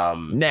getting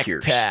neck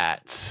pierced.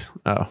 Tats.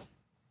 Oh.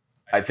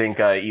 I think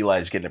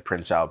Eli's getting a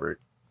Prince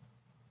Albert.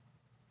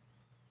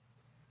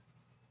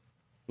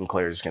 And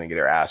Claire's going to get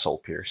her asshole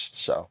pierced,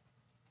 so.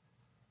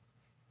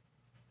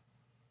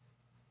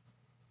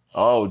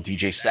 Oh,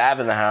 DJ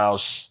Sav in the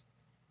house.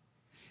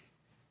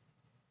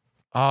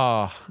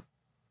 Oh.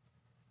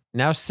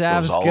 Now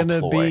Sav's going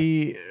to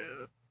be...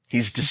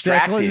 He's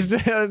distracted.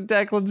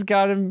 Declan's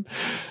got him...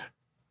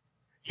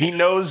 He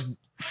knows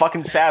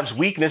fucking Sav's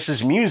weakness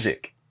is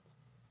music.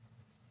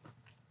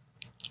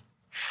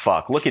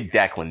 Fuck, look at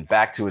Declan,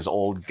 back to his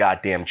old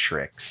goddamn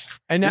tricks.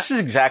 And this is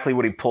exactly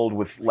what he pulled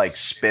with like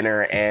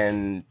Spinner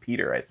and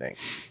Peter, I think.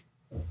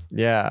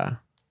 Yeah.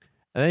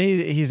 And then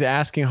he's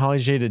asking Holly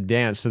J to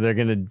dance, so they're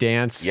gonna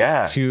dance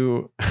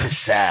to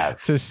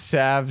Sav. to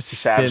Sav's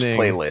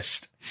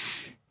playlist.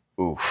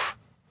 Oof.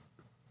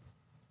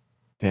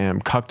 Damn,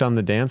 cucked on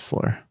the dance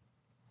floor.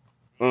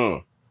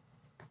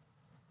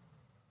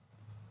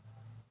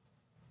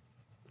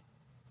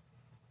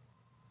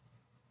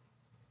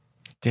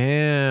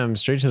 Damn,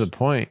 straight to the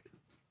point.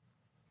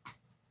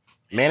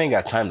 Man ain't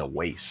got time to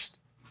waste.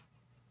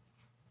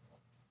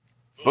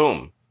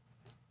 Boom.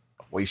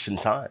 Wasting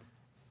time.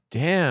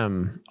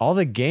 Damn, all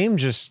the game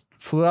just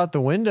flew out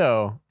the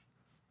window.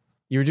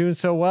 You were doing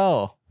so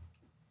well.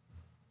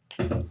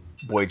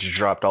 Boy just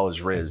dropped all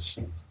his riz.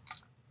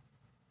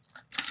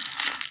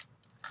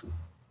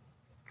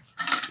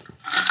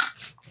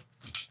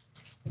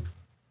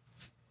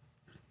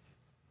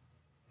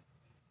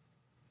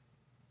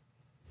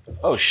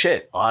 Oh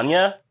shit,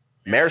 Anya?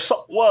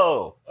 Marisol?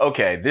 Whoa!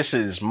 Okay, this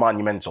is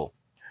monumental.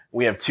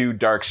 We have two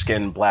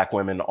dark-skinned black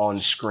women on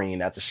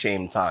screen at the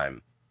same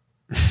time.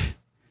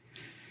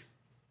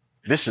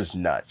 This is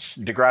nuts.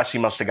 Degrassi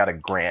must have got a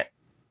grant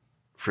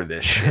for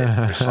this shit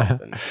or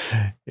something.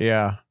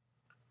 Yeah.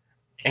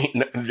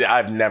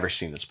 I've never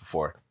seen this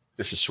before.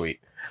 This is sweet.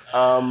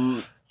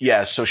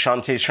 Yeah, so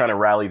Chantay's trying to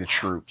rally the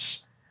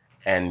troops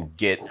and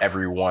get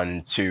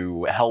everyone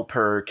to help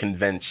her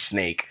convince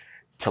Snake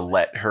to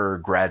let her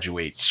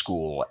graduate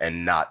school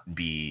and not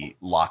be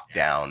locked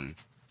down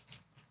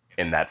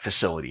in that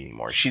facility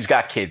anymore. She's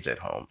got kids at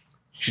home.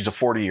 She's a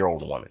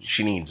 40-year-old woman.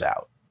 She needs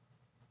out.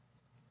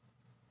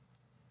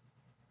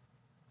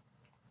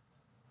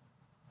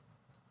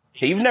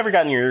 Hey, you've never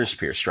gotten your ears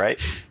pierced,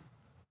 right?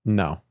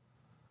 No.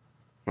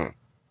 But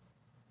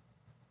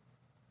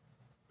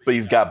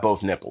you've got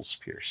both nipples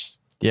pierced.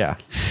 Yeah.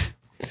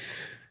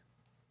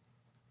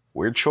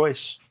 Weird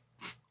choice,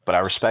 but I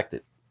respect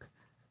it.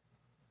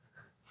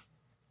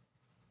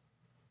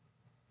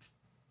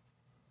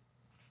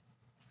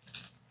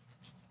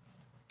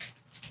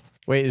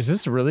 Wait, is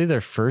this really their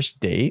first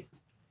date?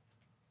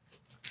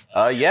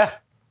 Yeah.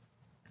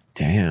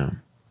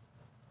 Damn.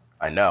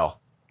 I know.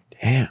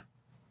 Damn.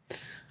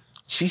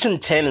 Season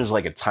 10 is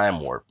like a time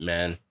warp,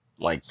 man.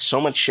 Like,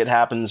 so much shit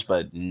happens,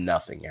 but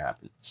nothing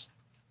happens.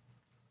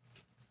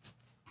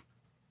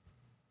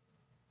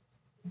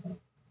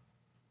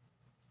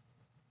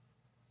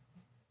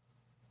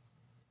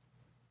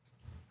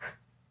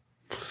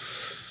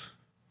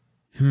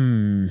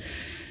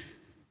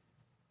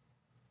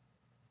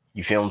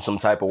 You feeling some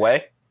type of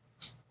way?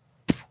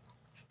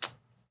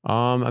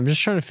 I'm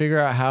just trying to figure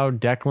out how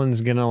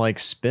Declan's gonna like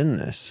spin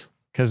this,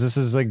 because this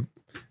is like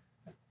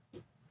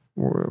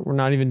we're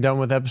not even done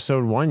with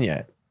episode 1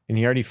 yet, and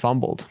he already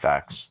fumbled.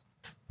 Facts.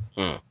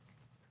 Well,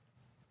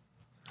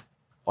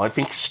 I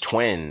think his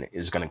twin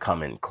is gonna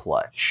come in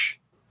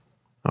clutch.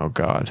 Oh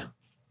God.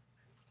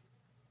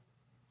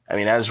 I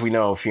mean, as we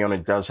know, Fiona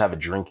does have a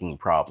drinking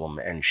problem,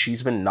 and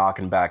she's been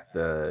knocking back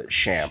the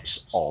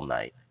champs all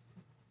night.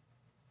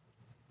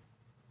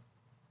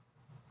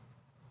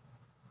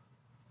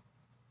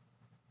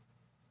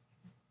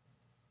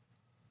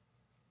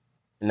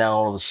 Now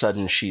all of a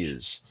sudden she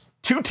is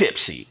too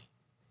tipsy.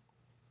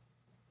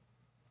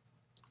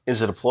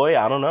 Is it a ploy?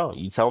 I don't know.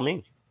 You tell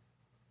me.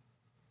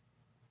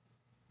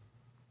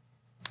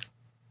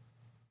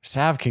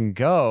 Sav can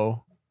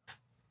go.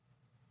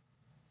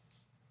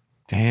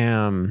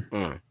 Damn.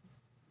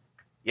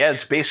 Yeah,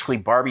 it's basically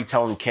Barbie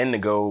telling Ken to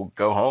go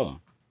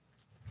home.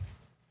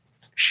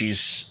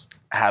 She's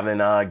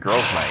having a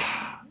girls'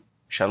 night.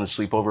 She's having a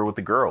sleepover with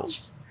the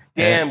girls.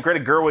 Damn, Greta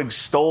Gerwig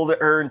stole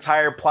her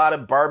entire plot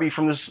of Barbie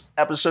from this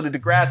episode of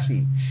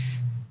Degrassi.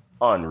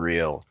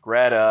 Unreal.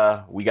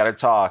 Greta, we got to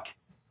talk.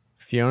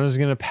 Fiona's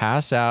going to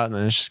pass out, and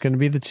then it's just going to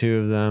be the two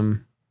of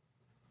them.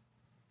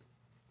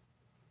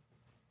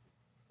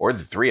 Or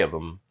the three of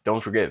them.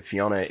 Don't forget,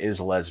 Fiona is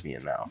a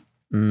lesbian now.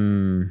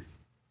 And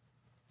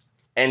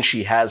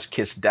she has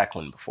kissed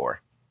Declan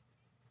before.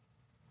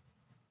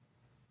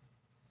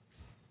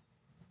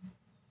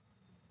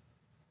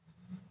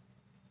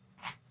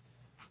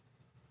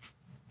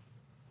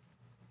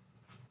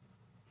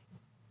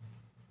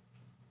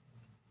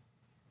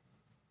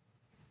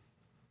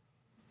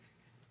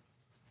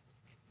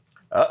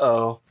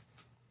 Uh-oh.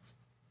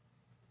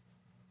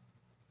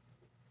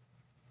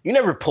 You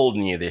never pulled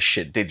any of this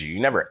shit, did you? You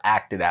never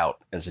acted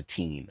out as a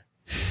teen.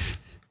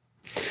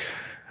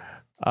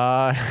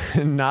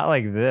 Not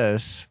like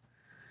this.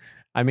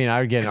 I mean, I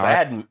would get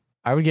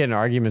in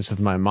arguments with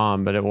my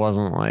mom, but it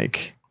wasn't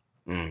like.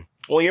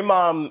 Well, your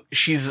mom, I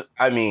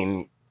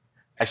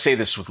say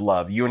this with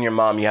love. You and your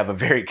mom, you have a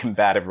very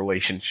combative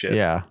relationship.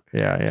 Yeah.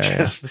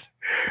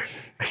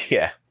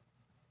 Yeah.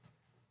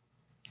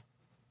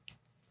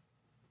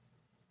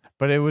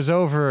 But it was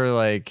over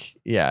like,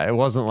 it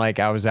wasn't like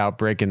I was out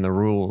breaking the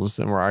rules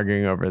and we're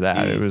arguing over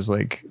that. It was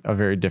like a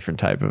very different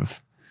type of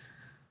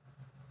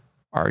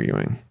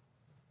arguing.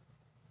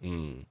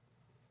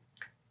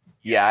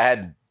 Yeah, I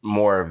had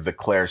more of the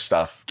Clare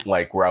stuff,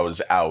 like where I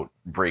was out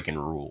breaking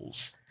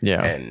rules.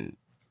 Yeah. And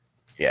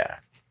yeah.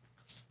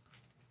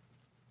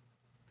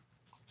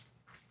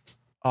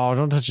 Oh,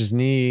 don't touch his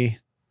knee.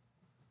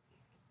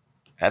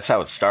 That's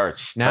how it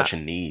starts,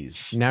 touching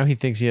knees. Now he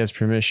thinks he has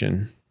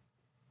permission.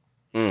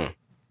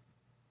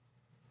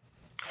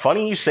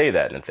 Funny you say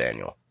that,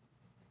 Nathaniel.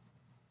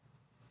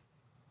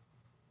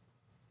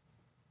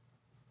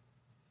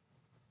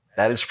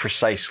 That is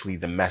precisely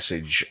the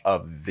message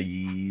of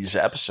these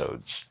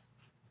episodes.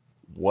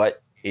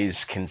 What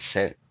is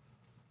consent?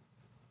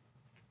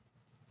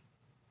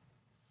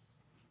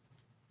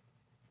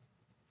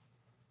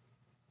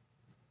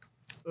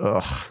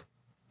 Ugh.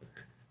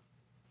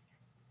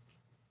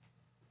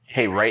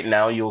 Hey, right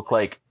now you look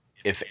like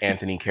if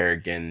Anthony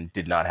Carrigan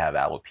did not have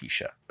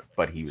alopecia,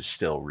 but he was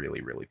still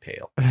really, really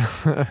pale.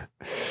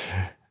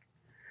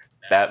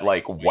 That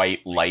like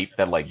white light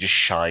that like just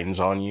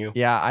shines on you.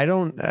 Yeah, I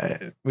don't.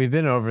 We've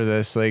been over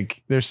this.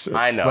 Like,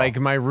 I know. Like,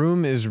 my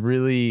room is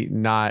really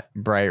not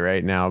bright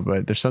right now,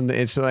 but there's something.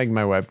 It's like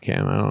my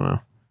webcam. I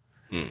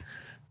don't know.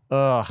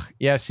 Ugh.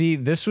 Yeah. See,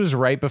 this was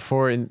right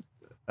before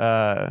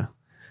the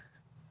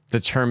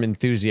term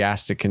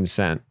enthusiastic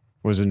consent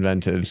was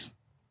invented.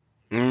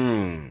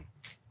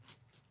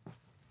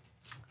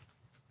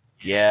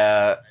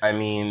 Yeah, I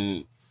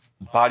mean,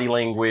 body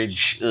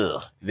language,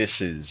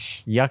 this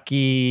is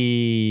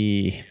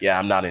yucky. Yeah,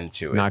 I'm not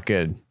into it. Not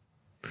good.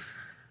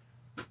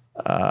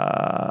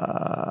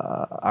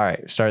 All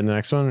right, starting the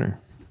next one? Or?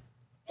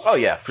 Oh,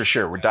 yeah, for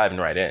sure. We're diving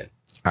right in.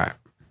 All right.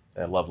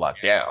 And Love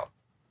Lockdown.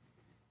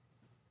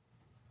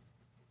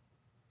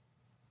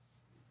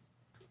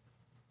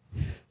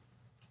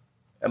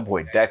 That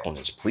boy Declan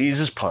is pleased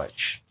as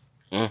punch.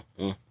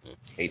 Hate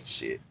to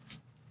see it.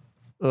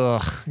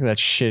 Ugh, that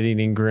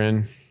shit-eating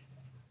grin.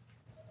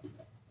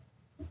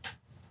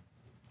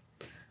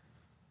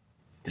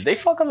 Did they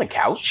fuck on the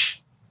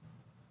couch?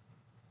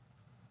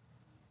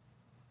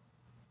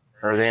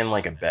 Or are they in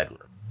like a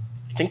bedroom?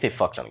 I think they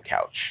fucked on the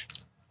couch.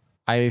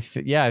 I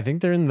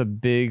think they're in the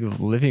big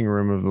living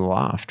room of the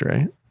loft,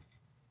 right?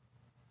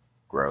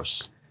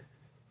 Gross.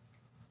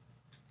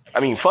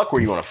 I mean, fuck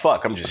where you want to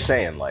fuck. I'm just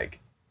saying, like,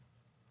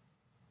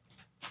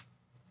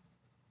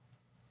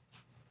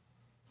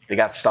 they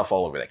got stuff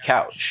all over the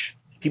couch.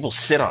 People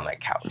sit on that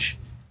couch.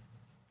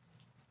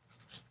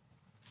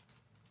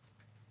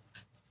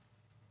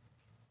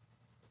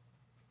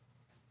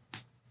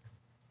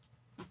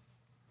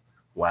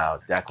 Wow,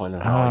 Declan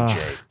and Holly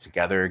J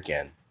together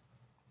again.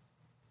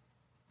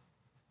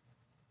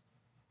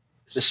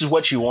 This is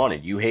what you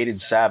wanted. You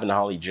hated Sav and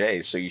Holly J,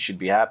 so you should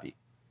be happy.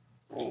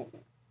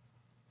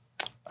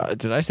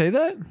 Did I say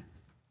that?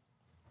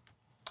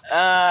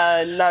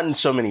 Not in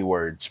so many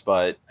words,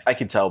 but I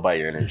could tell by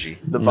your energy.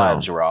 The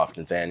vibes were off,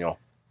 Nathaniel.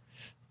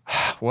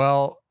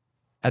 Well,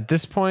 at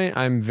this point,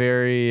 I'm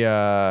very...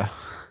 I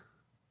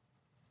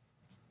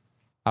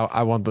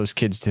want those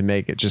kids to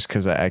make it just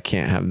because I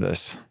can't have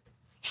this.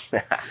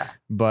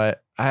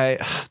 But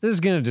this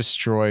is going to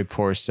destroy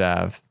poor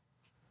Sav.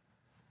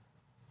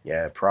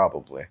 Yeah,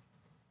 probably.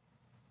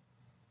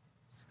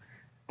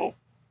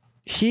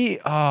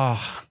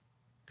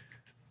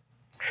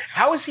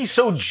 How is he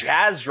so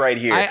jazzed right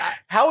here?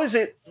 How is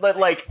it that,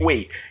 like,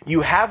 wait,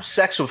 you have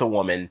sex with a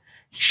woman,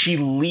 She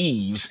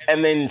leaves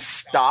and then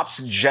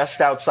stops just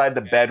outside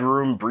the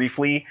bedroom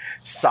briefly,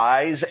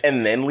 sighs,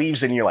 and then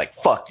leaves. And you're like,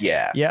 fuck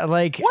yeah. Yeah,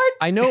 like what?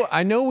 I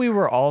know we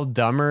were all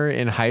dumber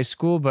in high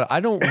school, but I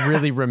don't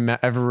really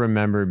ever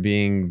remember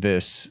being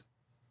this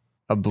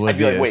oblivious. I'd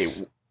be like,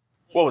 wait,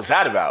 what was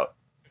that about?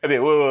 I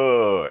mean,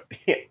 whoa.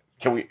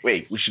 Can we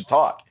wait? We should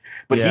talk.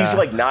 But he's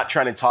like not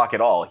trying to talk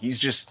at all. He's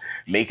just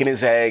making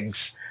his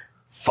eggs,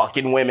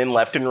 fucking women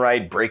left and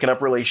right, breaking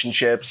up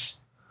relationships.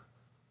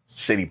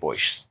 City boy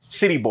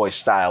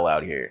style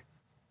out here.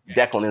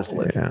 Declan is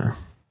lit. Yeah.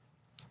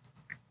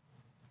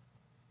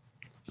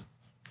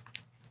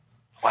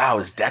 Wow,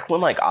 is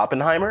Declan like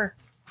Oppenheimer?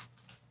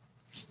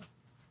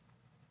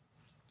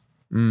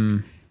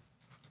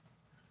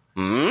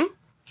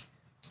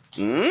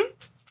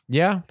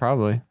 Yeah,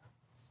 probably.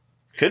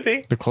 Could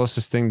be. The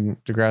closest thing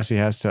Degrassi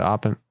has to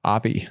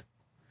Oppie.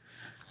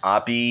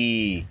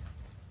 Oppie.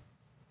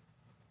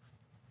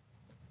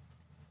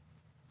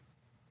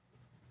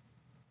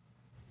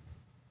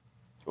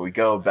 Here we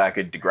go, back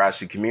at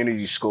Degrassi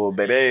Community School,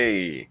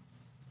 baby.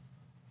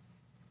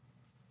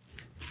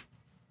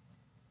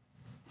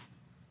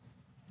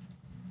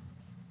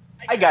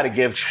 I gotta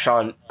give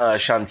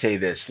Chantay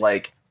this.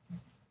 Like,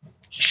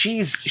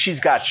 she's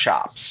got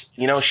chops.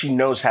 You know, she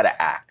knows how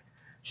to act.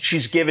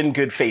 She's given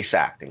good face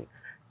acting.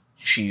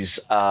 She's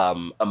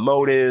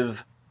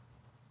emotive.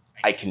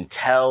 I can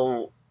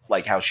tell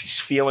like how she's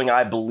feeling.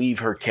 I believe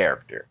her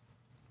character.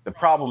 The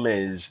problem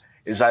is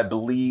I've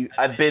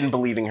been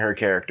believing her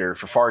character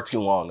for far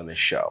too long on this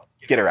show.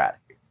 Get her out of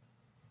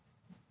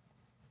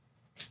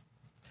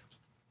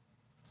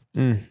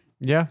here.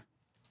 Yeah.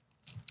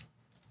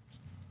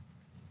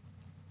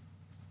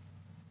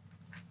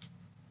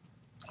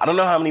 I don't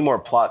know how many more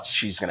plots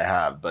she's going to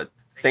have, but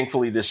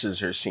thankfully this is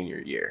her senior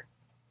year.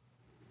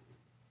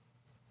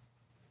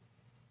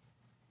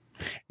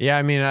 Yeah,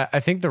 I mean, I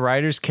think the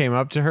writers came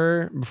up to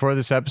her before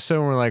this episode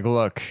and were like,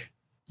 look,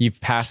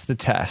 you've passed the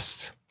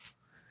test.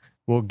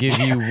 We'll give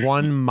you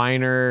one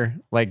minor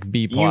like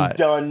B plot. You've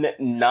done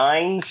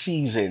 9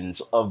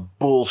 seasons of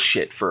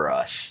bullshit for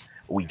us.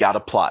 We got a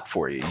plot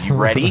for you. You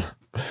ready?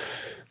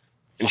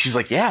 And she's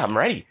like, yeah, I'm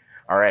ready.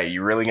 All right,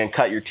 you really going to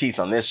cut your teeth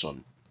on this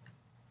one?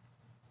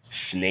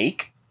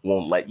 Snake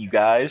won't let you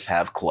guys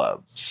have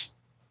clubs.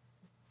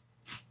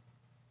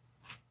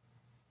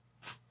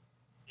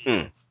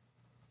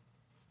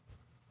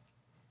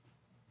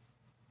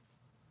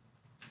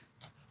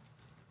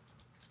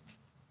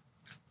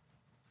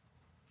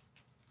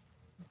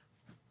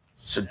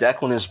 So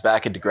Declan is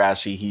back at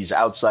Degrassi. He's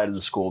outside of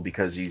the school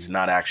because he's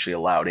not actually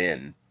allowed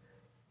in.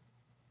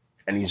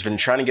 And he's been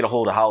trying to get a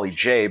hold of Holly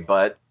J,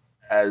 but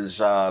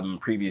as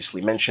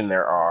previously mentioned,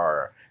 there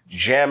are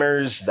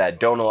jammers that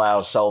don't allow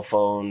cell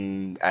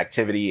phone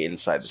activity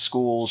inside the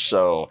school,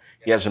 so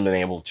he hasn't been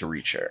able to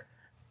reach her.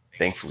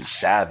 Thankfully,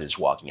 Sav is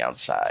walking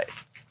outside.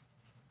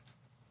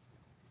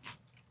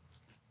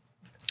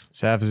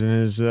 Sav is in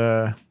his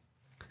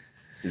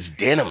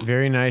denim.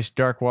 Very nice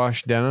dark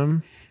wash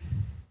denim.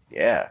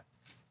 Yeah.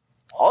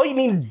 All you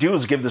need to do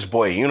is give this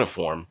boy a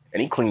uniform,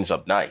 and he cleans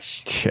up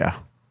nice. Yeah.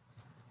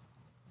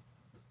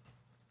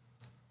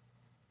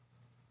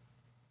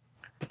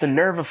 But the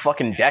nerve of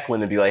fucking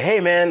Declan to be like,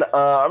 hey, man,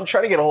 I'm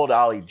trying to get a hold of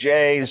Ollie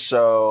J,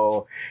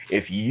 so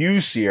if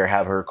you see her,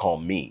 have her call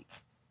me.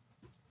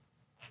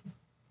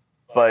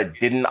 But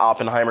didn't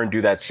Oppenheimer do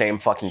that same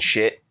fucking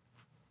shit?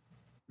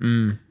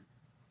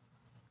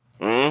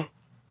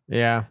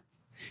 Yeah.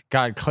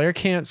 God, Claire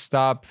can't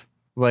stop,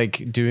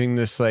 like, doing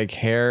this, like,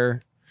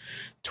 hair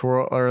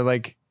twirl or,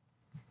 like,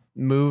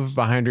 move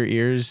behind her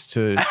ears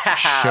to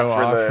show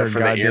off her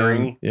goddamn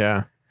earring.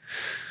 Yeah.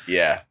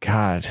 Yeah.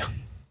 God.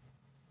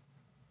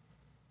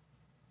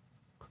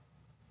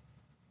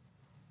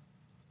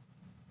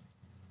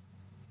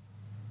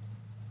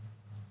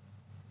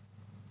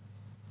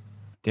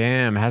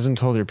 Damn, hasn't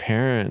told her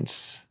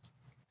parents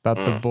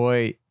about the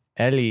boy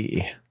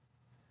Ellie.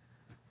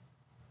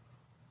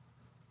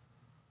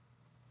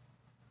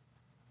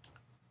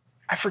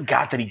 I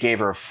forgot that he gave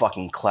her a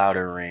fucking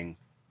clouder ring.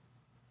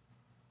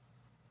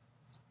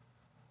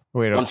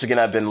 Wait, once again,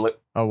 I've been...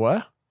 A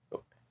what?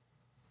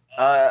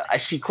 I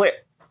see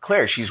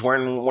Claire. She's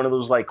wearing one of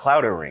those, like,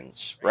 clouder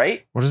rings,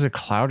 right? What is a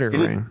clouder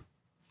ring?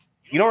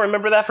 You don't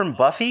remember that from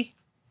Buffy?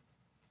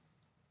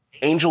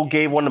 Angel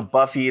gave one to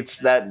Buffy. It's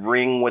that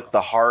ring with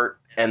the heart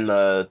and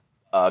the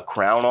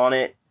crown on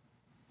it.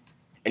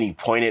 And you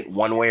point it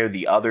one way or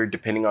the other,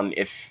 depending on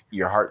if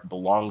your heart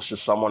belongs to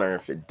someone or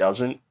if it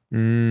doesn't.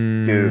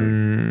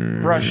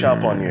 Dude, brush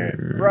up on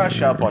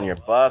your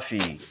Buffy.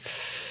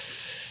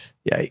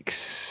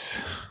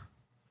 Yikes.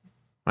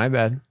 My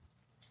bad.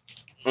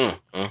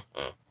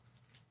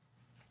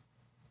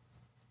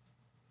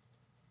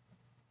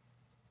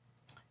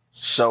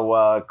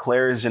 So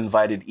Claire has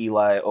invited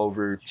Eli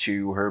over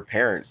to her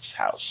parents'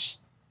 house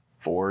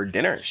for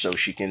dinner so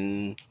she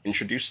can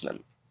introduce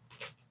them.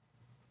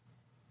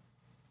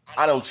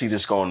 I don't see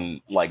this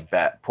going like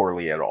that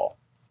poorly at all.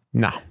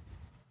 No.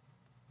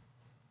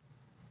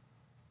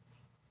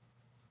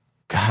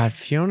 God,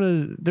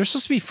 Fiona, they're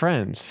supposed to be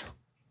friends.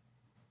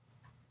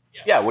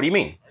 Yeah, what do you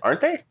mean?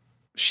 Aren't they?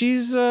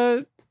 She's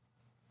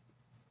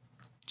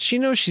she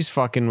knows she's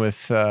fucking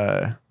with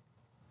Holly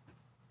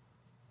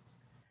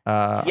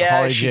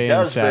she J and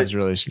does, Sav's but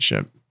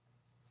relationship.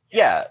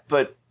 yeah,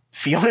 but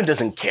Fiona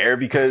doesn't care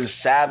because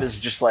Sav is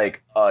just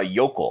like a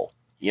yokel.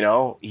 You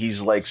know,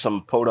 he's like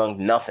some podunk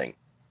nothing.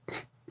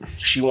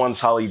 She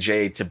wants Holly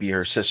J to be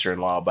her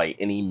sister-in-law by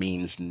any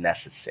means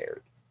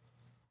necessary.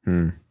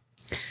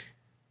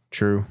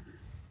 True.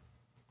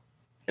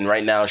 And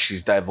right now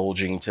she's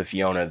divulging to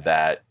Fiona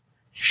that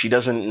she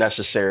doesn't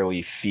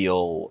necessarily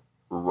feel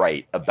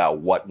right about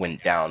what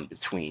went down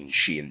between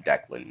she and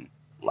Declan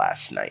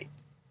last night.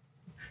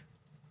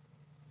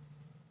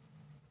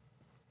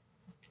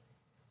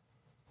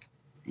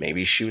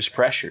 Maybe she was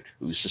pressured.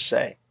 Who's to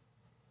say?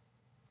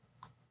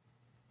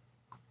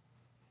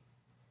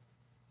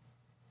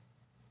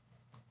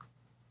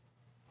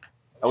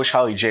 I wish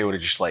Holly J would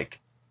have just like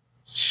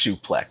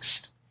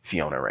suplexed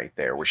Fiona right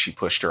there where she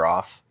pushed her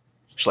off.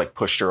 She like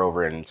pushed her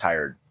over an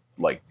entire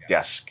like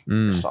desk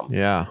or something.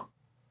 Yeah.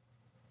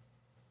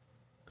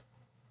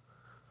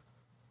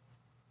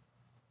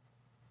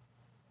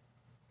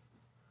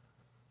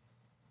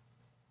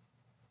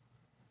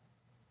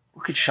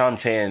 Look at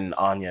Chantay and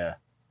Anya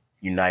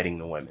uniting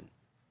the women.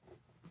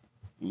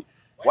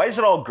 Why is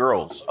it all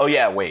girls? Oh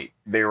yeah, wait.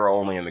 They were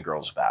only in the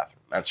girls'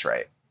 bathroom. That's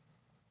right.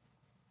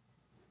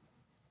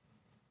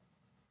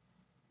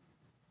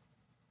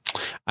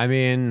 I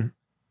mean,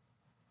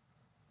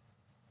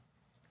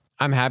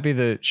 I'm happy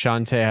that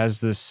Chantay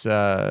has this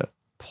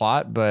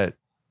plot, but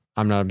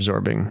I'm not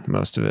absorbing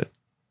most of it.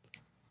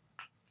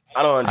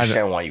 I don't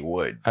understand why you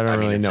would. I don't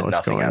really know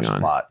what's going on.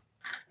 Plot.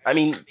 I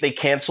mean, they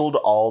canceled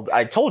all.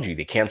 I told you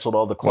they canceled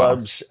all the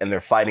clubs, and they're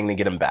fighting to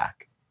get them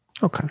back.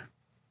 Okay.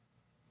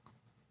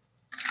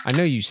 I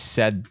know you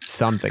said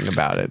something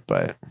about it,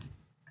 but.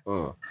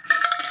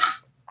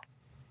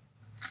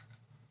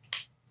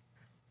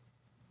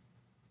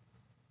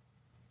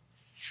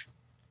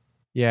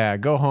 Yeah,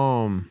 go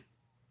home.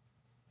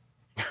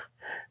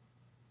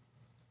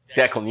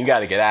 Declan, you got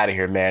to get out of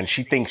here, man.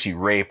 She thinks you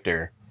raped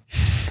her.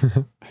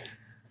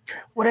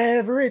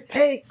 Whatever it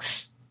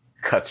takes.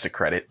 Cuts to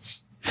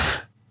credits.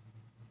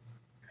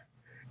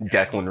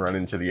 Declan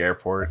running to the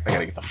airport. I got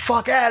to get the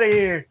fuck out of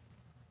here.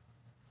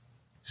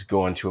 Just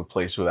going to a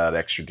place without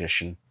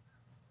extradition.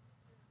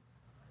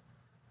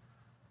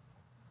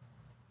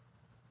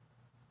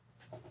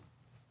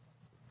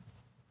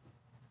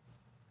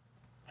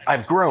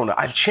 I've grown.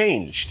 I've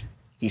changed,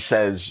 he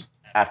says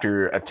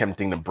after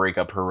attempting to break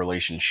up her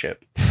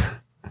relationship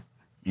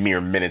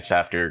mere minutes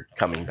after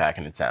coming back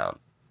into town.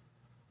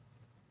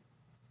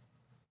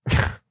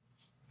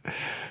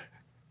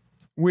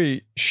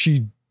 Wait,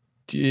 she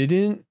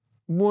didn't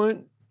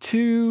want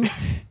to?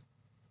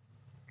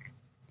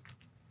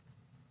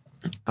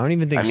 I don't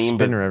even think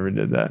Spinner ever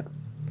did that.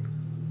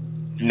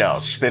 No,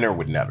 Spinner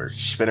would never.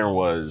 Spinner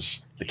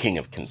was the king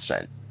of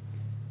consent.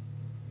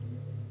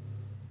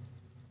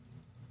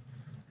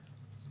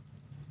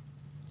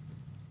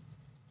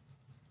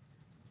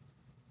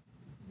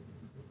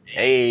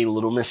 Hey,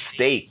 little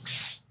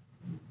mistakes.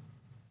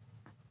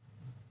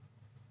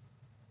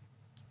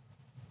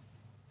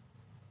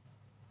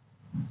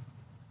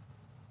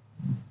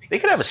 They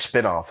could have a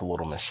spin-off of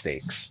Little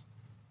Mistakes.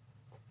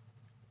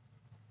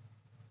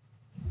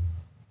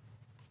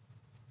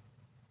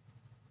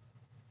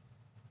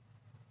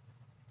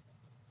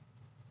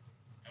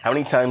 How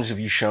many times have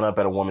you shown up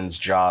at a woman's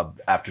job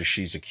after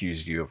she's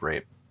accused you of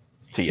rape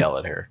to yell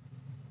at her?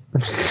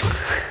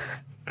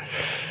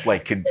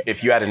 Like,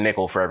 if you had a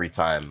nickel for every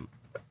time,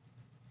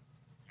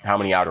 how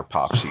many outer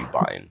pops are you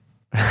buying?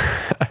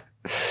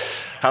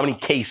 How many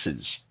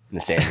cases,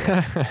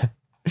 Nathaniel?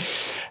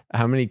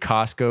 How many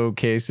Costco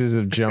cases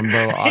of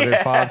jumbo Otter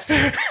Pops?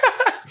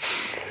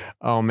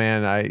 Oh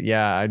man,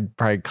 I'd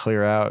probably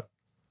clear out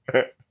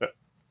of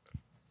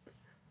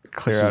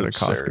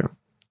Costco.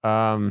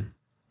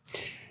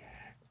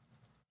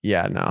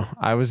 Yeah, no,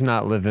 I was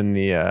not living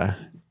the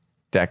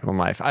Declan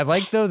life. I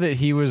like though that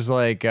he was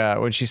like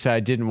when she said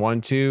I didn't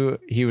want to,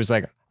 he was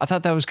like, I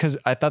thought that was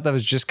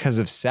just because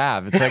of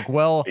Sav. It's like,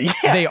 well,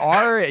 yeah. They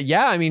are.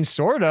 Yeah, I mean,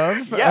 sort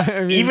of. Yeah,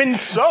 I mean, even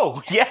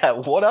so. Yeah,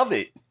 what of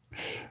it?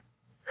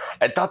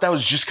 I thought that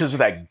was just because of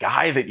that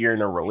guy that you're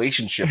in a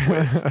relationship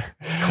with.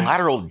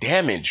 Collateral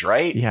damage,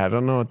 right? Yeah, I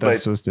don't know what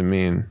that's supposed to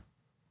mean.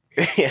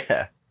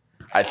 Yeah.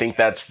 I think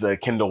that's the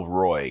Kendall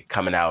Roy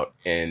coming out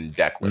in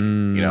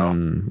Declan, you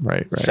know?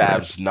 Right.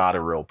 Sav's not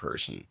a real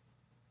person.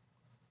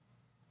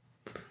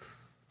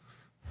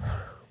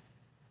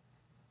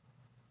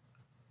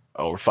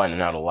 Oh, we're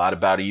finding out a lot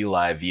about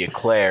Eli via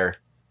Clare.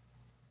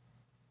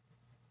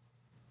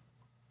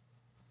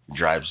 He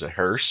drives a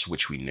hearse,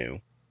 which we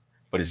knew.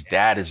 But his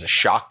dad is a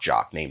shock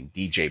jock named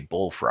DJ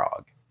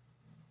Bullfrog.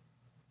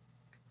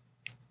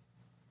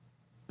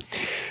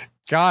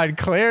 God,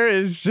 Claire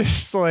is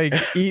just like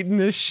eating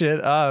this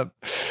shit up.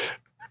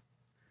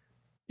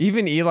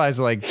 Even Eli's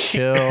like,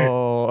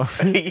 chill.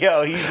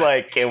 Yo, he's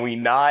like, can we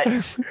not?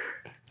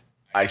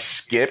 I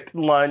skipped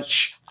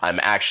lunch. I'm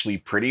actually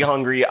pretty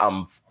hungry.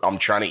 I'm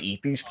trying to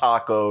eat these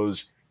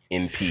tacos.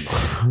 in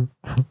peace.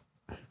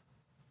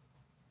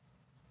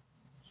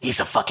 He's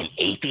a fucking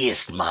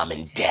atheist, Mom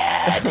and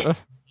Dad.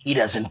 He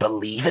doesn't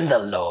believe in the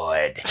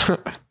Lord.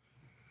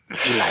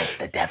 Eli's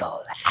the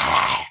devil.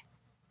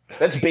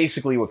 That's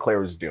basically what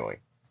Claire was doing.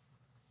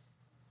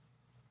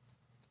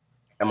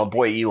 And my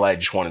boy Eli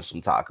just wanted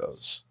some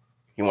tacos.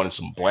 He wanted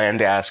some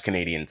bland-ass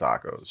Canadian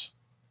tacos.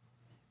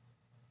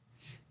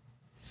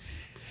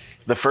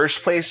 The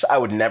first place I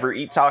would never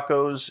eat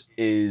tacos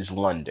is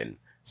London.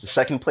 The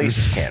second place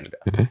is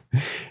Canada.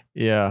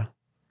 Yeah.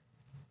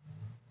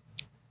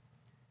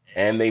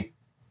 And they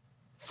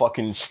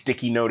fucking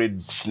sticky-noted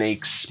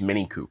Snakes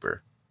Mini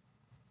Cooper.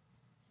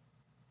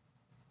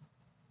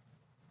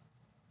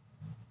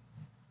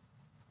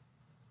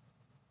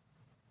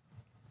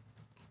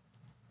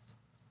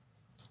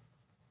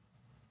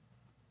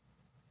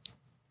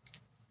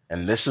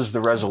 And this is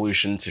the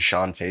resolution to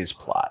Chantay's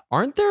plot.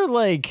 Aren't there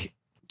like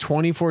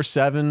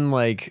 24/7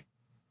 like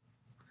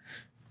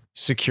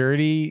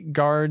security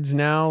guards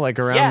now, like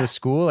around the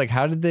school? Like,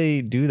 how did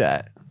they do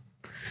that?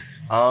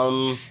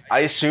 I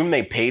assume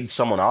they paid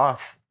someone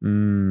off.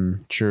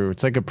 True.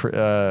 It's like a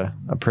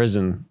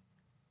prison.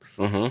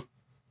 Mm-hmm.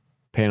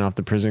 Paying off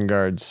the prison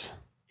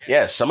guards.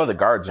 Yeah, some of the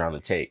guards are on the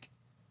take.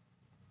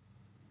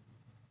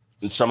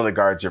 And some of the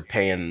guards are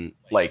paying,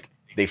 like,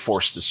 they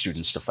force the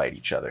students to fight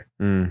each other.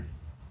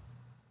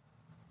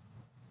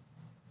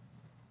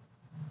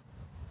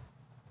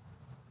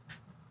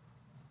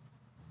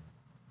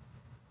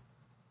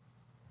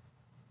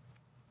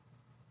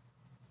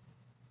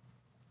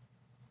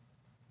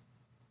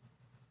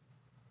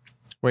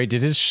 Wait,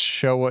 did it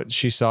show what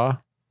she saw?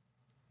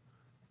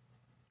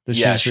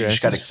 Yeah, she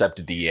just got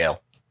accepted to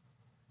Yale.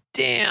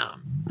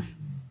 Damn.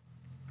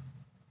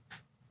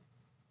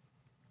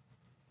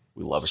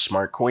 We love a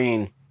smart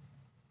queen.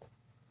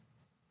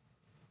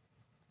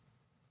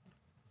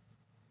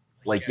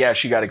 Like, yeah,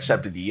 she got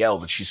accepted to Yale,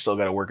 but she's still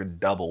got to work a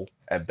double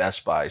at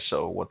Best Buy,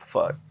 so what the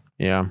fuck?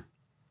 Yeah.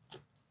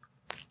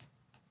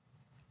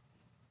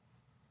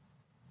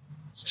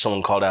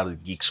 Someone called out of the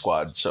Geek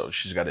Squad, so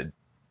she's got to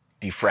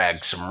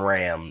defrag some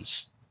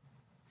Rams.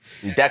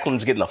 And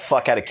Declan's getting the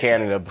fuck out of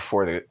Canada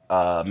before the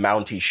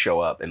Mounties show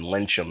up and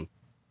lynch him.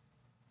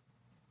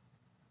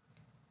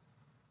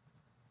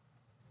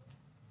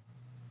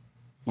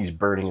 He's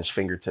burning his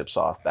fingertips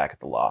off back at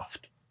the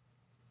loft.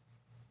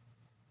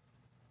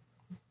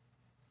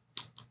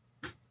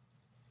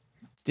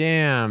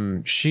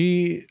 Damn,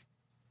 she...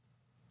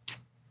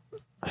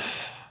 I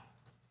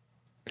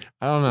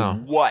don't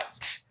know.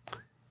 What?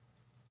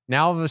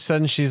 Now all of a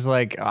sudden she's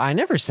like, I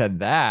never said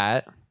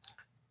that.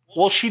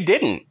 Well, she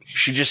didn't.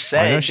 She just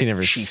said I know she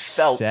never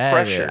felt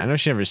pressure. I know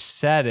she never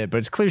said it, but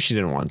it's clear she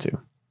didn't want to.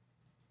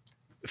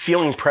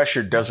 Feeling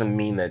pressure doesn't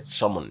mean that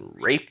someone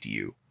raped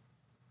you.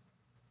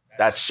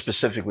 That's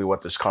specifically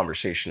what this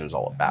conversation is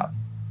all about.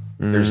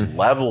 There's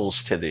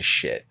levels to this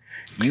shit.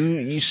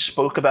 You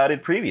spoke about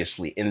it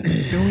previously.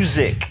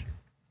 Enthusiastic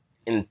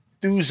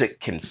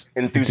consent.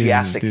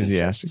 Enthusiastic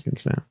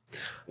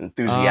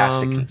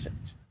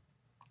consent.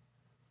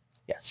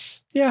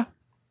 Yes. Yeah.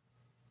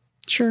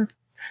 Sure.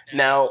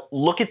 Now,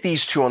 look at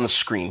these two on the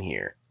screen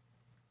here.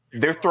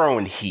 They're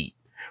throwing heat.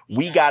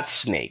 We got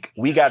Snake.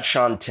 We got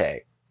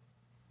Chantay.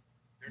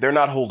 They're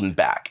not holding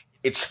back.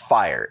 It's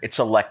fire. It's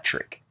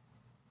electric.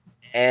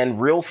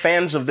 And real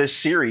fans of this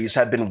series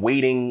have been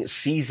waiting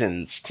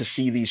seasons to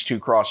see these two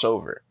cross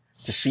over,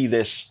 to see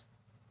this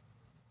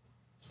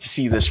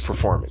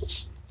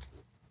performance.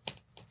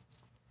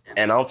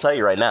 And I'll tell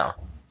you right now,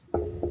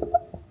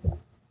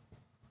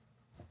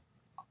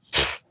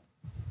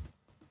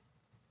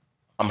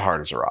 I'm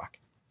hard as a rock.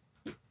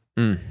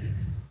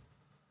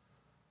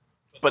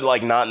 But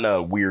like not in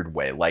a weird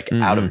way, like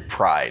out of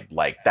pride,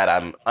 like that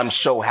I'm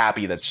so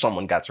happy that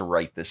someone got to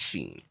write this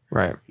scene.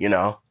 Right. You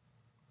know?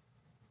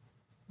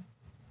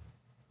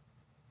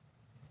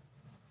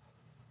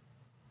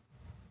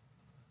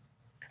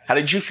 How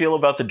did you feel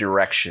about the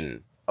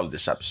direction of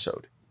this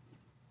episode?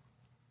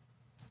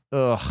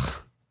 Ugh.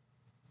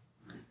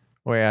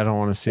 Wait, I don't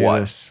want to see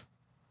this.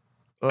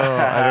 Oh,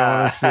 I don't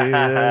want to see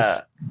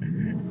this.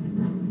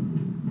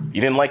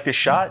 You didn't like this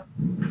shot?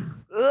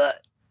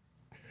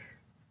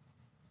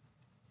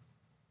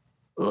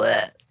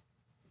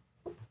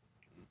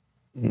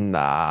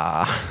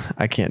 Nah,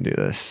 I can't do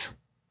this.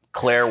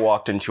 Claire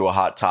walked into a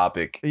hot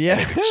topic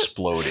and it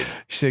exploded.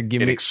 She said,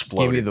 give me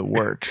the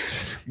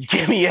works.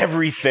 Give me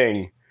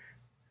everything.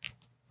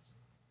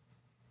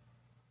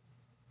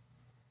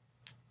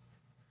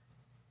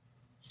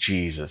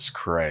 Jesus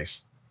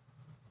Christ.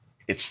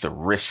 It's the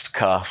wrist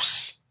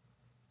cuffs.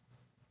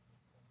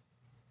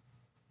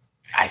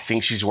 I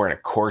think she's wearing a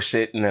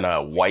corset and then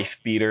a wife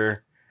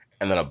beater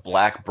and then a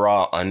black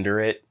bra under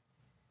it.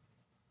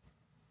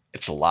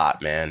 It's a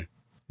lot, man.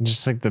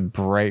 Just like the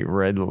bright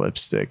red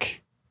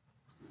lipstick.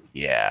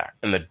 Yeah.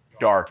 And the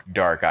dark,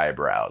 dark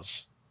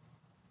eyebrows.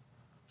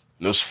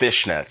 And those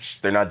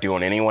fishnets, they're not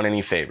doing anyone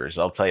any favors.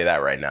 I'll tell you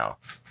that right now.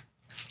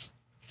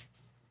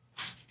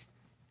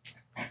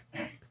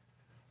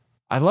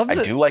 I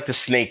do like the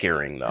snake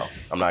earring, though.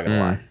 I'm not going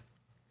to lie.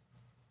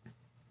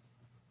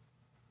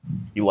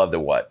 You love the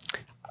what?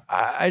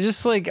 I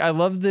just like, I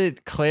love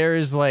that Claire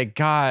is like,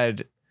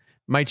 God,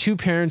 my two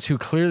parents who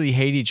clearly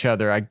hate each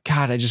other. I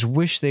just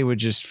wish they would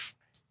just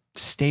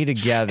stay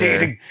together.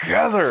 Stay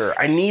together.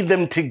 I need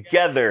them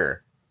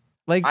together.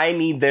 Like, I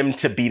need them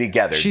to be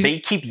together. They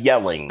keep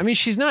yelling. I mean,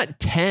 she's not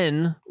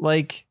 10.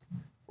 Like,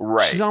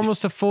 right. She's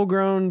almost a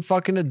full-grown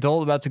fucking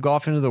adult about to go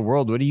off into the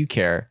world. What do you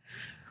care?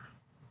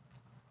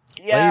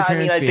 Yeah, I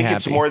mean, I think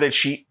it's more that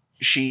she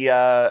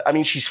I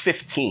mean, she's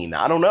 15.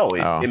 I don't know.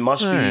 It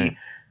must be. Right.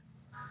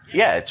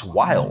 Yeah, it's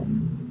wild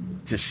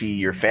to see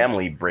your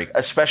family break,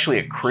 especially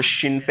a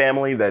Christian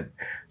family that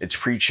it's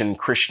preaching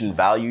Christian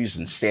values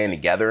and staying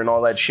together and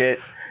all that shit.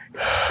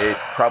 It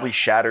probably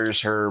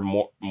shatters her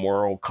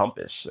moral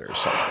compass or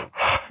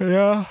something.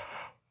 Yeah.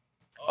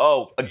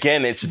 Oh,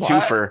 again, it's a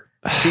twofer.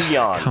 2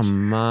 yawns.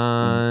 Come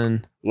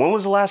on. When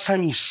was the last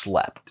time you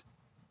slept?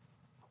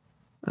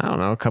 I don't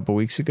know, a couple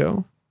weeks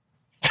ago.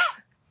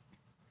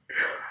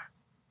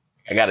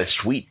 I got a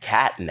sweet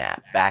cat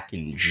nap back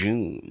in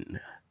June.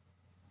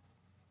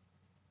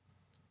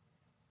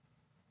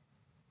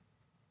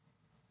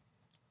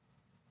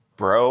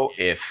 Bro,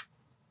 if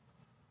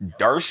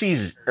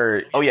Darcy's,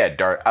 I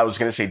was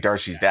going to say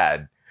Darcy's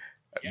dad.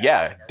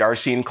 Yeah,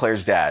 Darcy and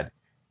Claire's dad.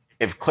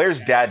 If Claire's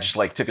dad just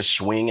like took a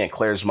swing at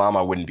Claire's mom,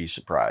 I wouldn't be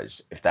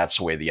surprised if that's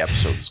the way the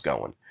episode is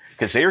going.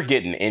 Because they are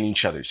getting in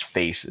each other's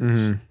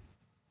faces. Mm-hmm.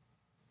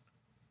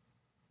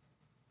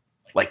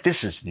 Like,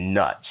 this is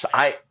nuts.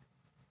 I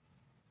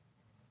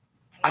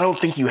don't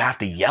think you have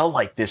to yell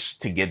like this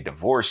to get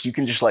divorced. You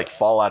can just like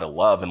fall out of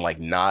love and like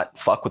not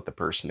fuck with the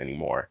person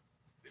anymore.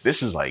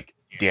 This is like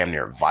damn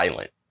near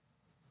violent.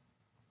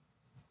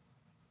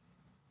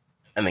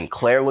 And then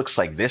Claire looks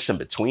like this in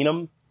between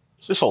them.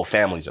 This whole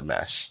family's a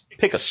mess.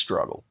 Pick a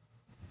struggle.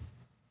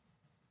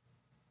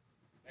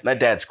 That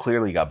dad's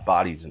clearly got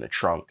bodies in the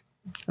trunk.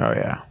 Oh,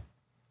 yeah.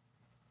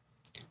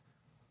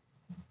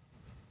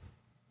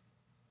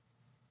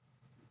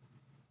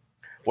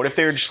 What if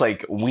they're just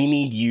like, we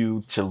need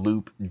you to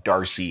loop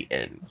Darcy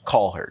in.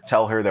 Call her.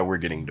 Tell her that we're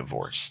getting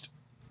divorced.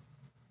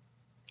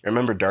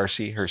 Remember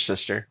Darcy, her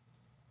sister,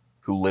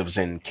 who lives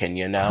in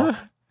Kenya now?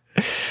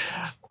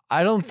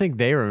 I don't think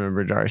they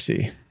remember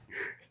Darcy.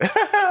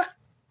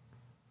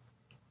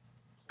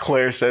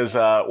 Claire says,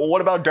 well,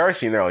 what about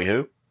Darcy? And they're like,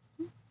 who?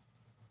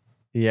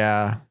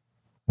 Yeah.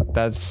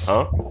 That's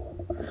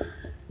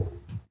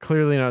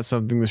clearly not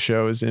something the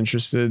show is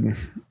interested in.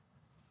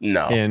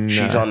 No.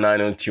 She's on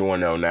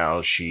 90210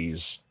 now.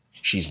 She's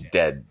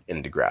dead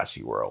in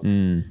Degrassi world.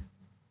 Mm.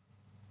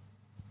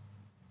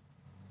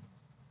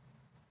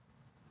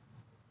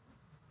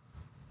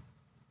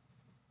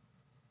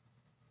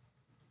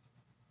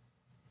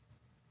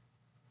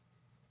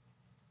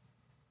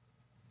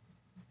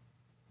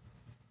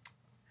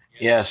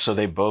 Yeah, so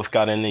they both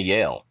got into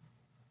Yale.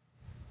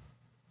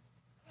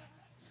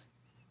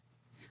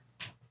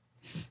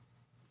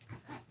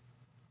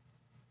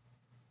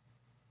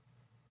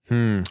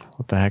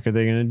 What the heck are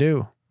they going to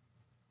do?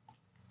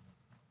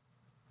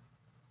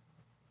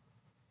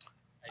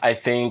 I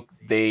think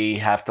they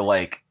have to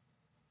like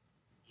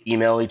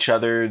email each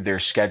other their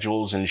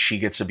schedules, and she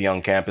gets to be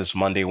on campus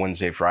Monday,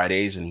 Wednesday,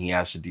 Fridays, and he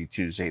has to do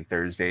Tuesday,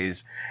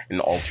 Thursdays,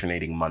 and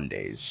alternating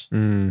Mondays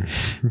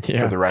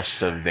for the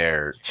rest of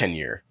their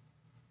tenure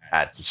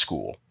at the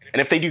school.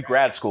 And if they do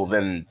grad school,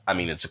 then, I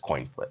mean, it's a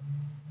coin flip.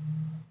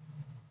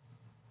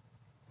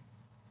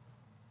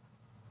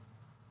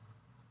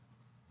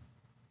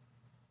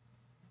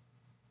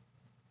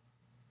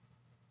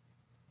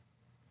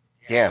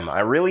 Damn, I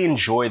really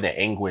enjoy the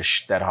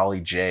anguish that Holly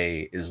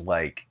J is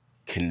like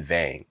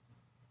conveying.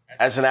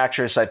 As an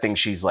actress, I think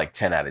she's like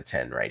 10 out of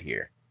 10 right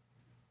here.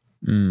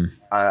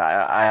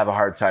 I have a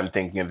hard time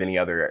thinking of any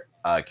other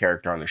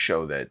character on the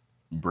show that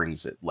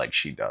brings it like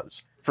she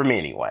does. For me,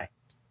 anyway.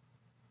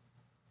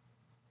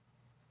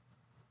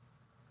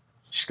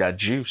 She's got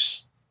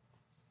juice.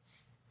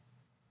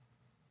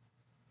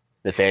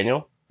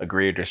 Nathaniel,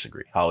 agree or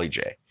disagree? Holly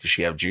J, does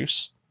she have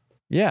juice?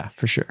 Yeah,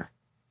 for sure.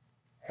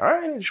 All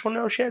right, I just want to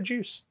know if she had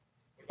juice.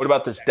 What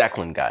about this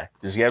Declan guy?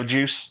 Does he have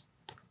juice?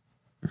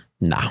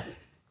 No.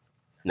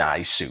 Nah,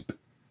 he's soup.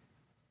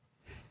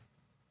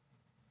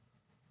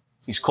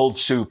 He's cold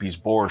soup. He's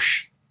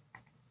borscht.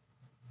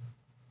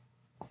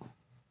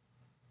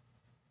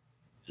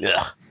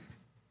 Ugh.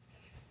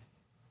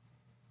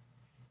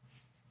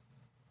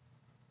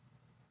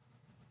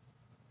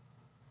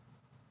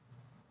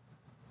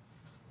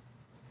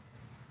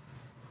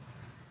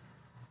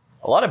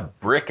 A lot of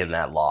brick in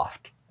that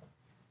loft.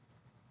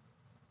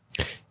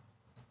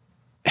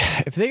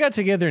 If they got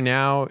together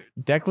now,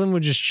 Declan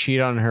would just cheat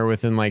on her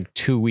within like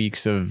 2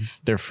 weeks of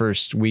their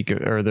first week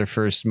or their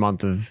first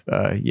month of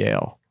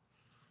Yale.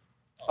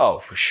 Oh,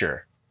 for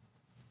sure.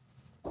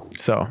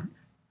 So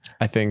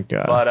I think,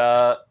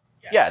 yeah,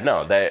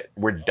 no, that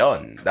we're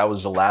done. That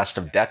was the last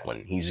of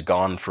Declan. He's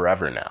gone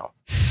forever now.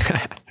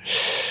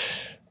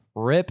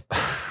 Rip.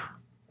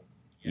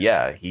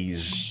 Yeah,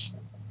 he's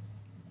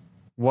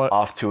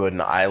off to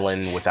an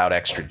island without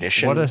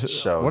extradition. What a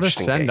so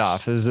send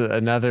off is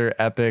another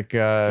epic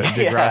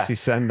Degrassi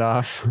send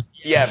off.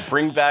 Yeah,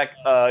 bring back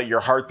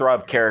your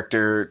heartthrob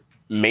character.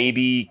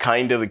 Maybe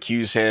kind of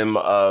accuse him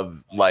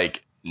of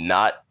like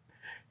not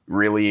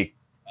really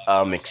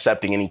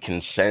accepting any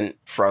consent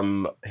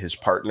from his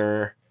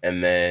partner,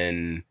 and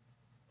then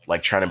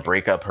like trying to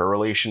break up her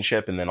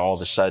relationship, and then all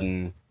of a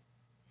sudden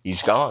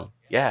he's gone.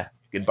 Yeah,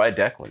 goodbye,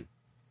 Declan.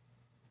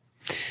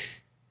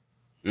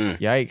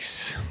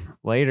 Yikes.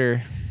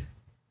 Later.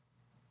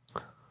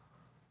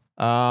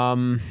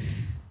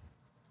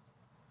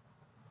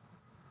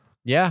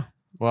 Yeah,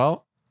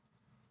 well,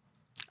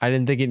 I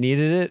didn't think it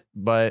needed it,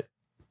 but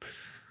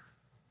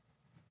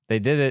they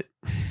did it.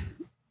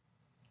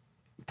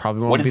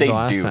 Probably won't be the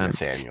last time.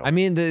 Nathaniel? I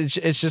mean, it's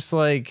just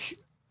like,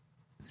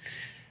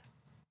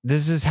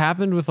 this has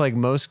happened with like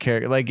most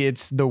characters. Like,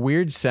 it's the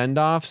weird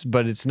send-offs,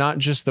 but it's not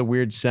just the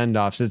weird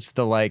send-offs. It's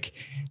the like,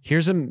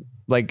 here's a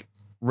like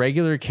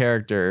regular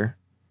character,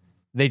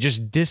 they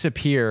just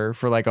disappear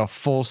for like a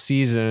full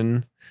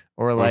season,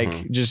 or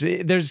like just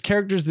there's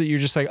characters that you're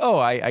just like, oh,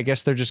 I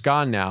guess they're just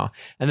gone now,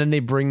 and then they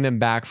bring them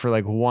back for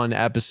like one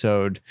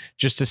episode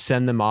just to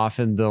send them off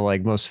in the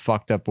like most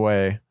fucked up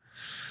way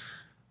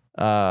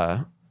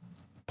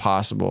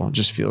possible. It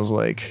just feels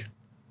like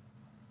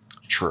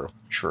true.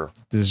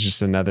 This is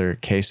just another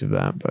case of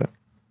that. But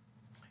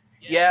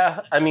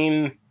yeah, I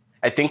mean,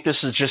 I think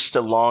this is just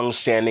a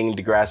long-standing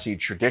Degrassi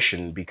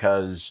tradition,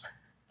 because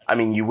I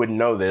mean, you wouldn't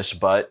know this,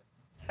 but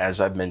as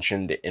I've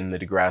mentioned, in the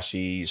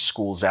Degrassi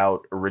School's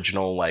Out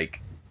original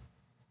like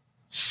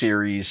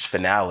series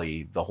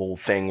finale, the whole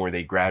thing where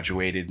they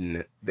graduated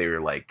and they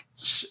were like,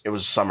 it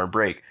was summer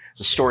break.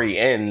 The story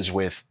ends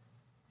with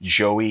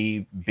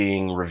Joey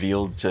being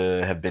revealed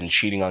to have been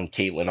cheating on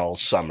Caitlin all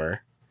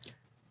summer.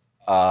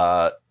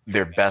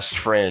 Their best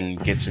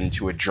friend gets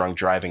into a drunk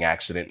driving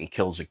accident and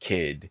kills a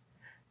kid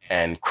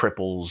and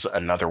cripples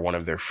another one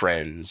of their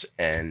friends.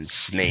 And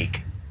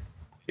Snake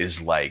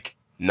is like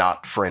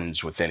not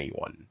friends with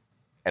anyone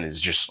and is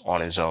just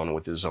on his own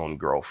with his own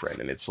girlfriend.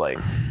 And it's like,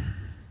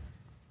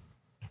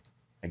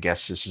 I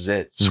guess this is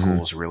it.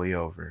 School's really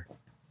over.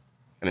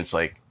 And it's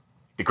like,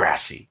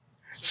 Degrassi.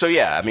 So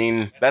yeah, I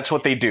mean, that's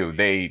what they do.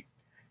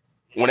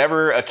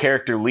 Whenever a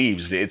character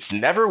leaves, it's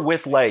never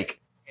with like,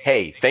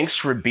 hey, thanks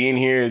for being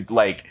here.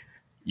 Like,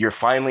 you're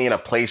finally in a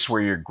place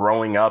where you're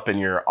growing up and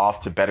you're off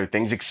to better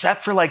things,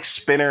 except for like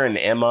Spinner and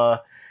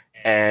Emma.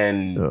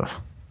 And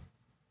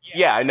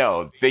yeah, I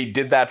know they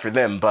did that for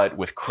them. But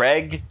with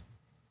Craig,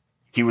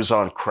 he was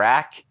on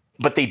crack.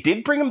 But they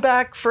did bring him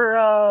back for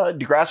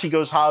Degrassi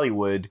Goes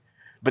Hollywood.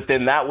 But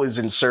then that was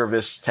in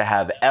service to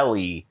have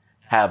Ellie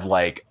have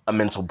like a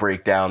mental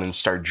breakdown and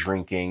start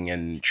drinking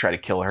and try to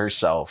kill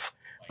herself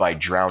by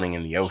drowning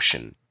in the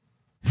ocean.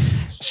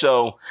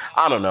 So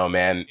I don't know,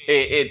 man.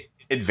 It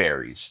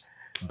varies.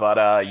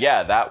 But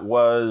yeah, that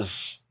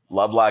was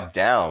Love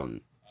Lockdown.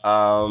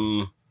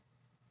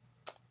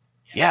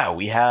 Yeah,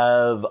 we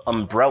have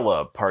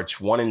Umbrella parts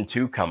 1 and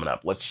 2 coming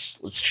up. Let's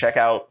check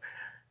out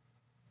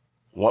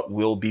what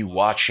we'll be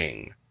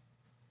watching.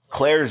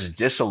 Claire's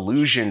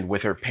disillusioned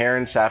with her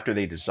parents after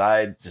they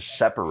decide to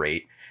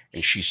separate,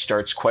 and she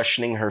starts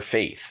questioning her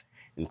faith,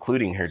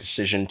 including her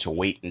decision to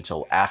wait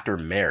until after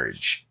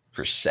marriage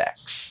for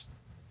sex.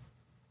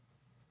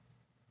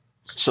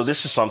 So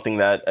this is something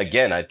that,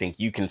 again, I think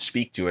you can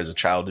speak to as a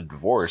child of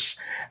divorce.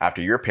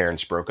 After your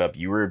parents broke up,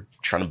 you were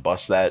trying to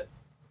bust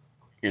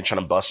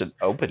it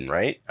open,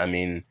 right? I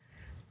mean,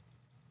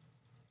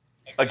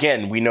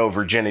 again, we know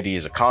virginity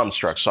is a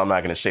construct, so I'm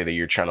not going to say that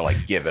you're trying to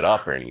like give it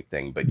up or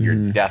anything, but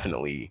you're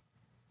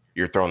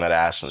throwing that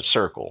ass in a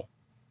circle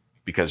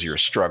because you're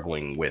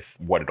struggling with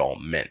what it all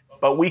meant.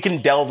 But we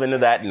can delve into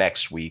that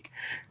next week.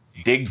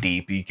 Dig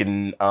deep. You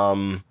can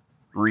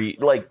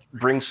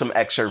bring some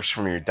excerpts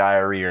from your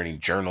diary or any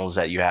journals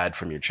that you had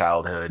from your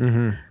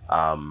childhood.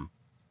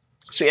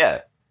 So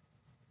yeah,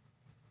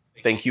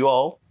 thank you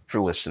all for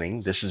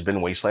listening. This has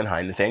been Wasteland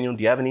High. Nathaniel,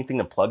 do you have anything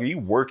to plug? Are you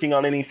working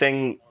on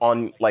anything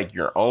on like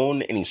your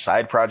own, any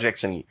side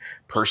projects, any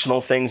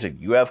personal things that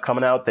you have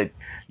coming out that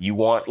you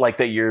want, like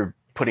that you're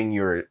putting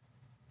your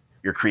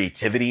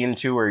creativity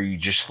into, or are you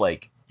just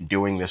like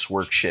doing this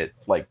work shit,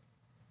 like,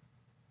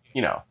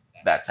 you know,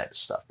 that type of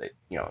stuff that,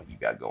 you know, you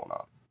got going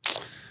on?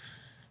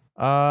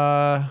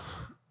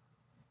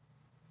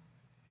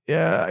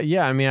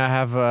 Yeah. I mean, I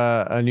have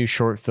a new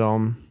short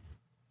film.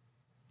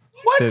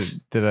 What?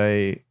 That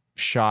I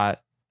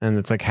shot, and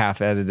it's like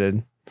half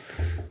edited.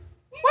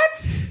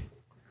 What?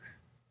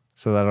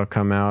 So that'll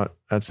come out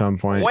at some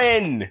point.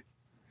 When?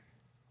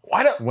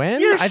 Why don't?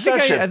 When? I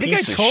think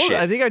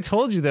I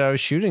told you that I was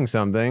shooting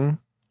something.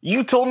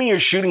 You told me you're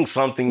shooting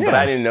something, but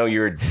I didn't know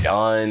you were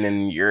done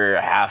and you're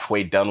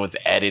halfway done with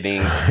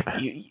editing.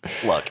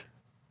 Look,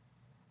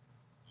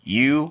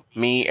 you,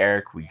 me,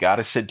 Eric, we got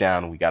to sit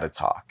down. We got to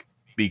talk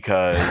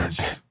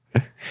because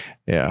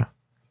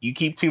you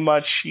keep too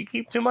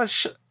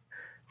much.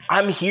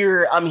 I'm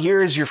here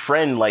as your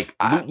friend. Like,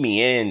 loop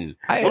me in.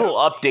 Little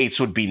updates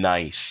would be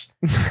nice.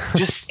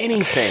 Just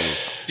anything.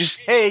 Just,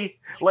 hey,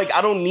 Like,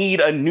 I don't need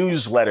a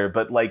newsletter,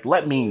 but like,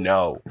 let me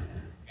know.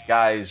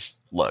 Guys,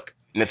 look,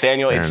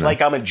 Nathaniel, Fair it's enough.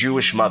 like I'm a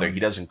Jewish mother. He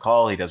doesn't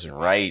call, he doesn't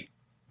write.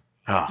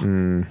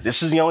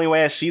 This is the only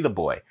way I see the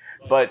boy.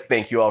 But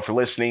thank you all for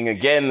listening.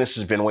 Again, this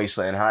has been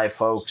Wasteland High,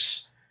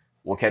 folks.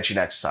 We'll catch you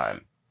next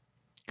time.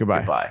 Goodbye.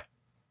 Goodbye.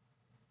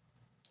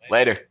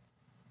 Later.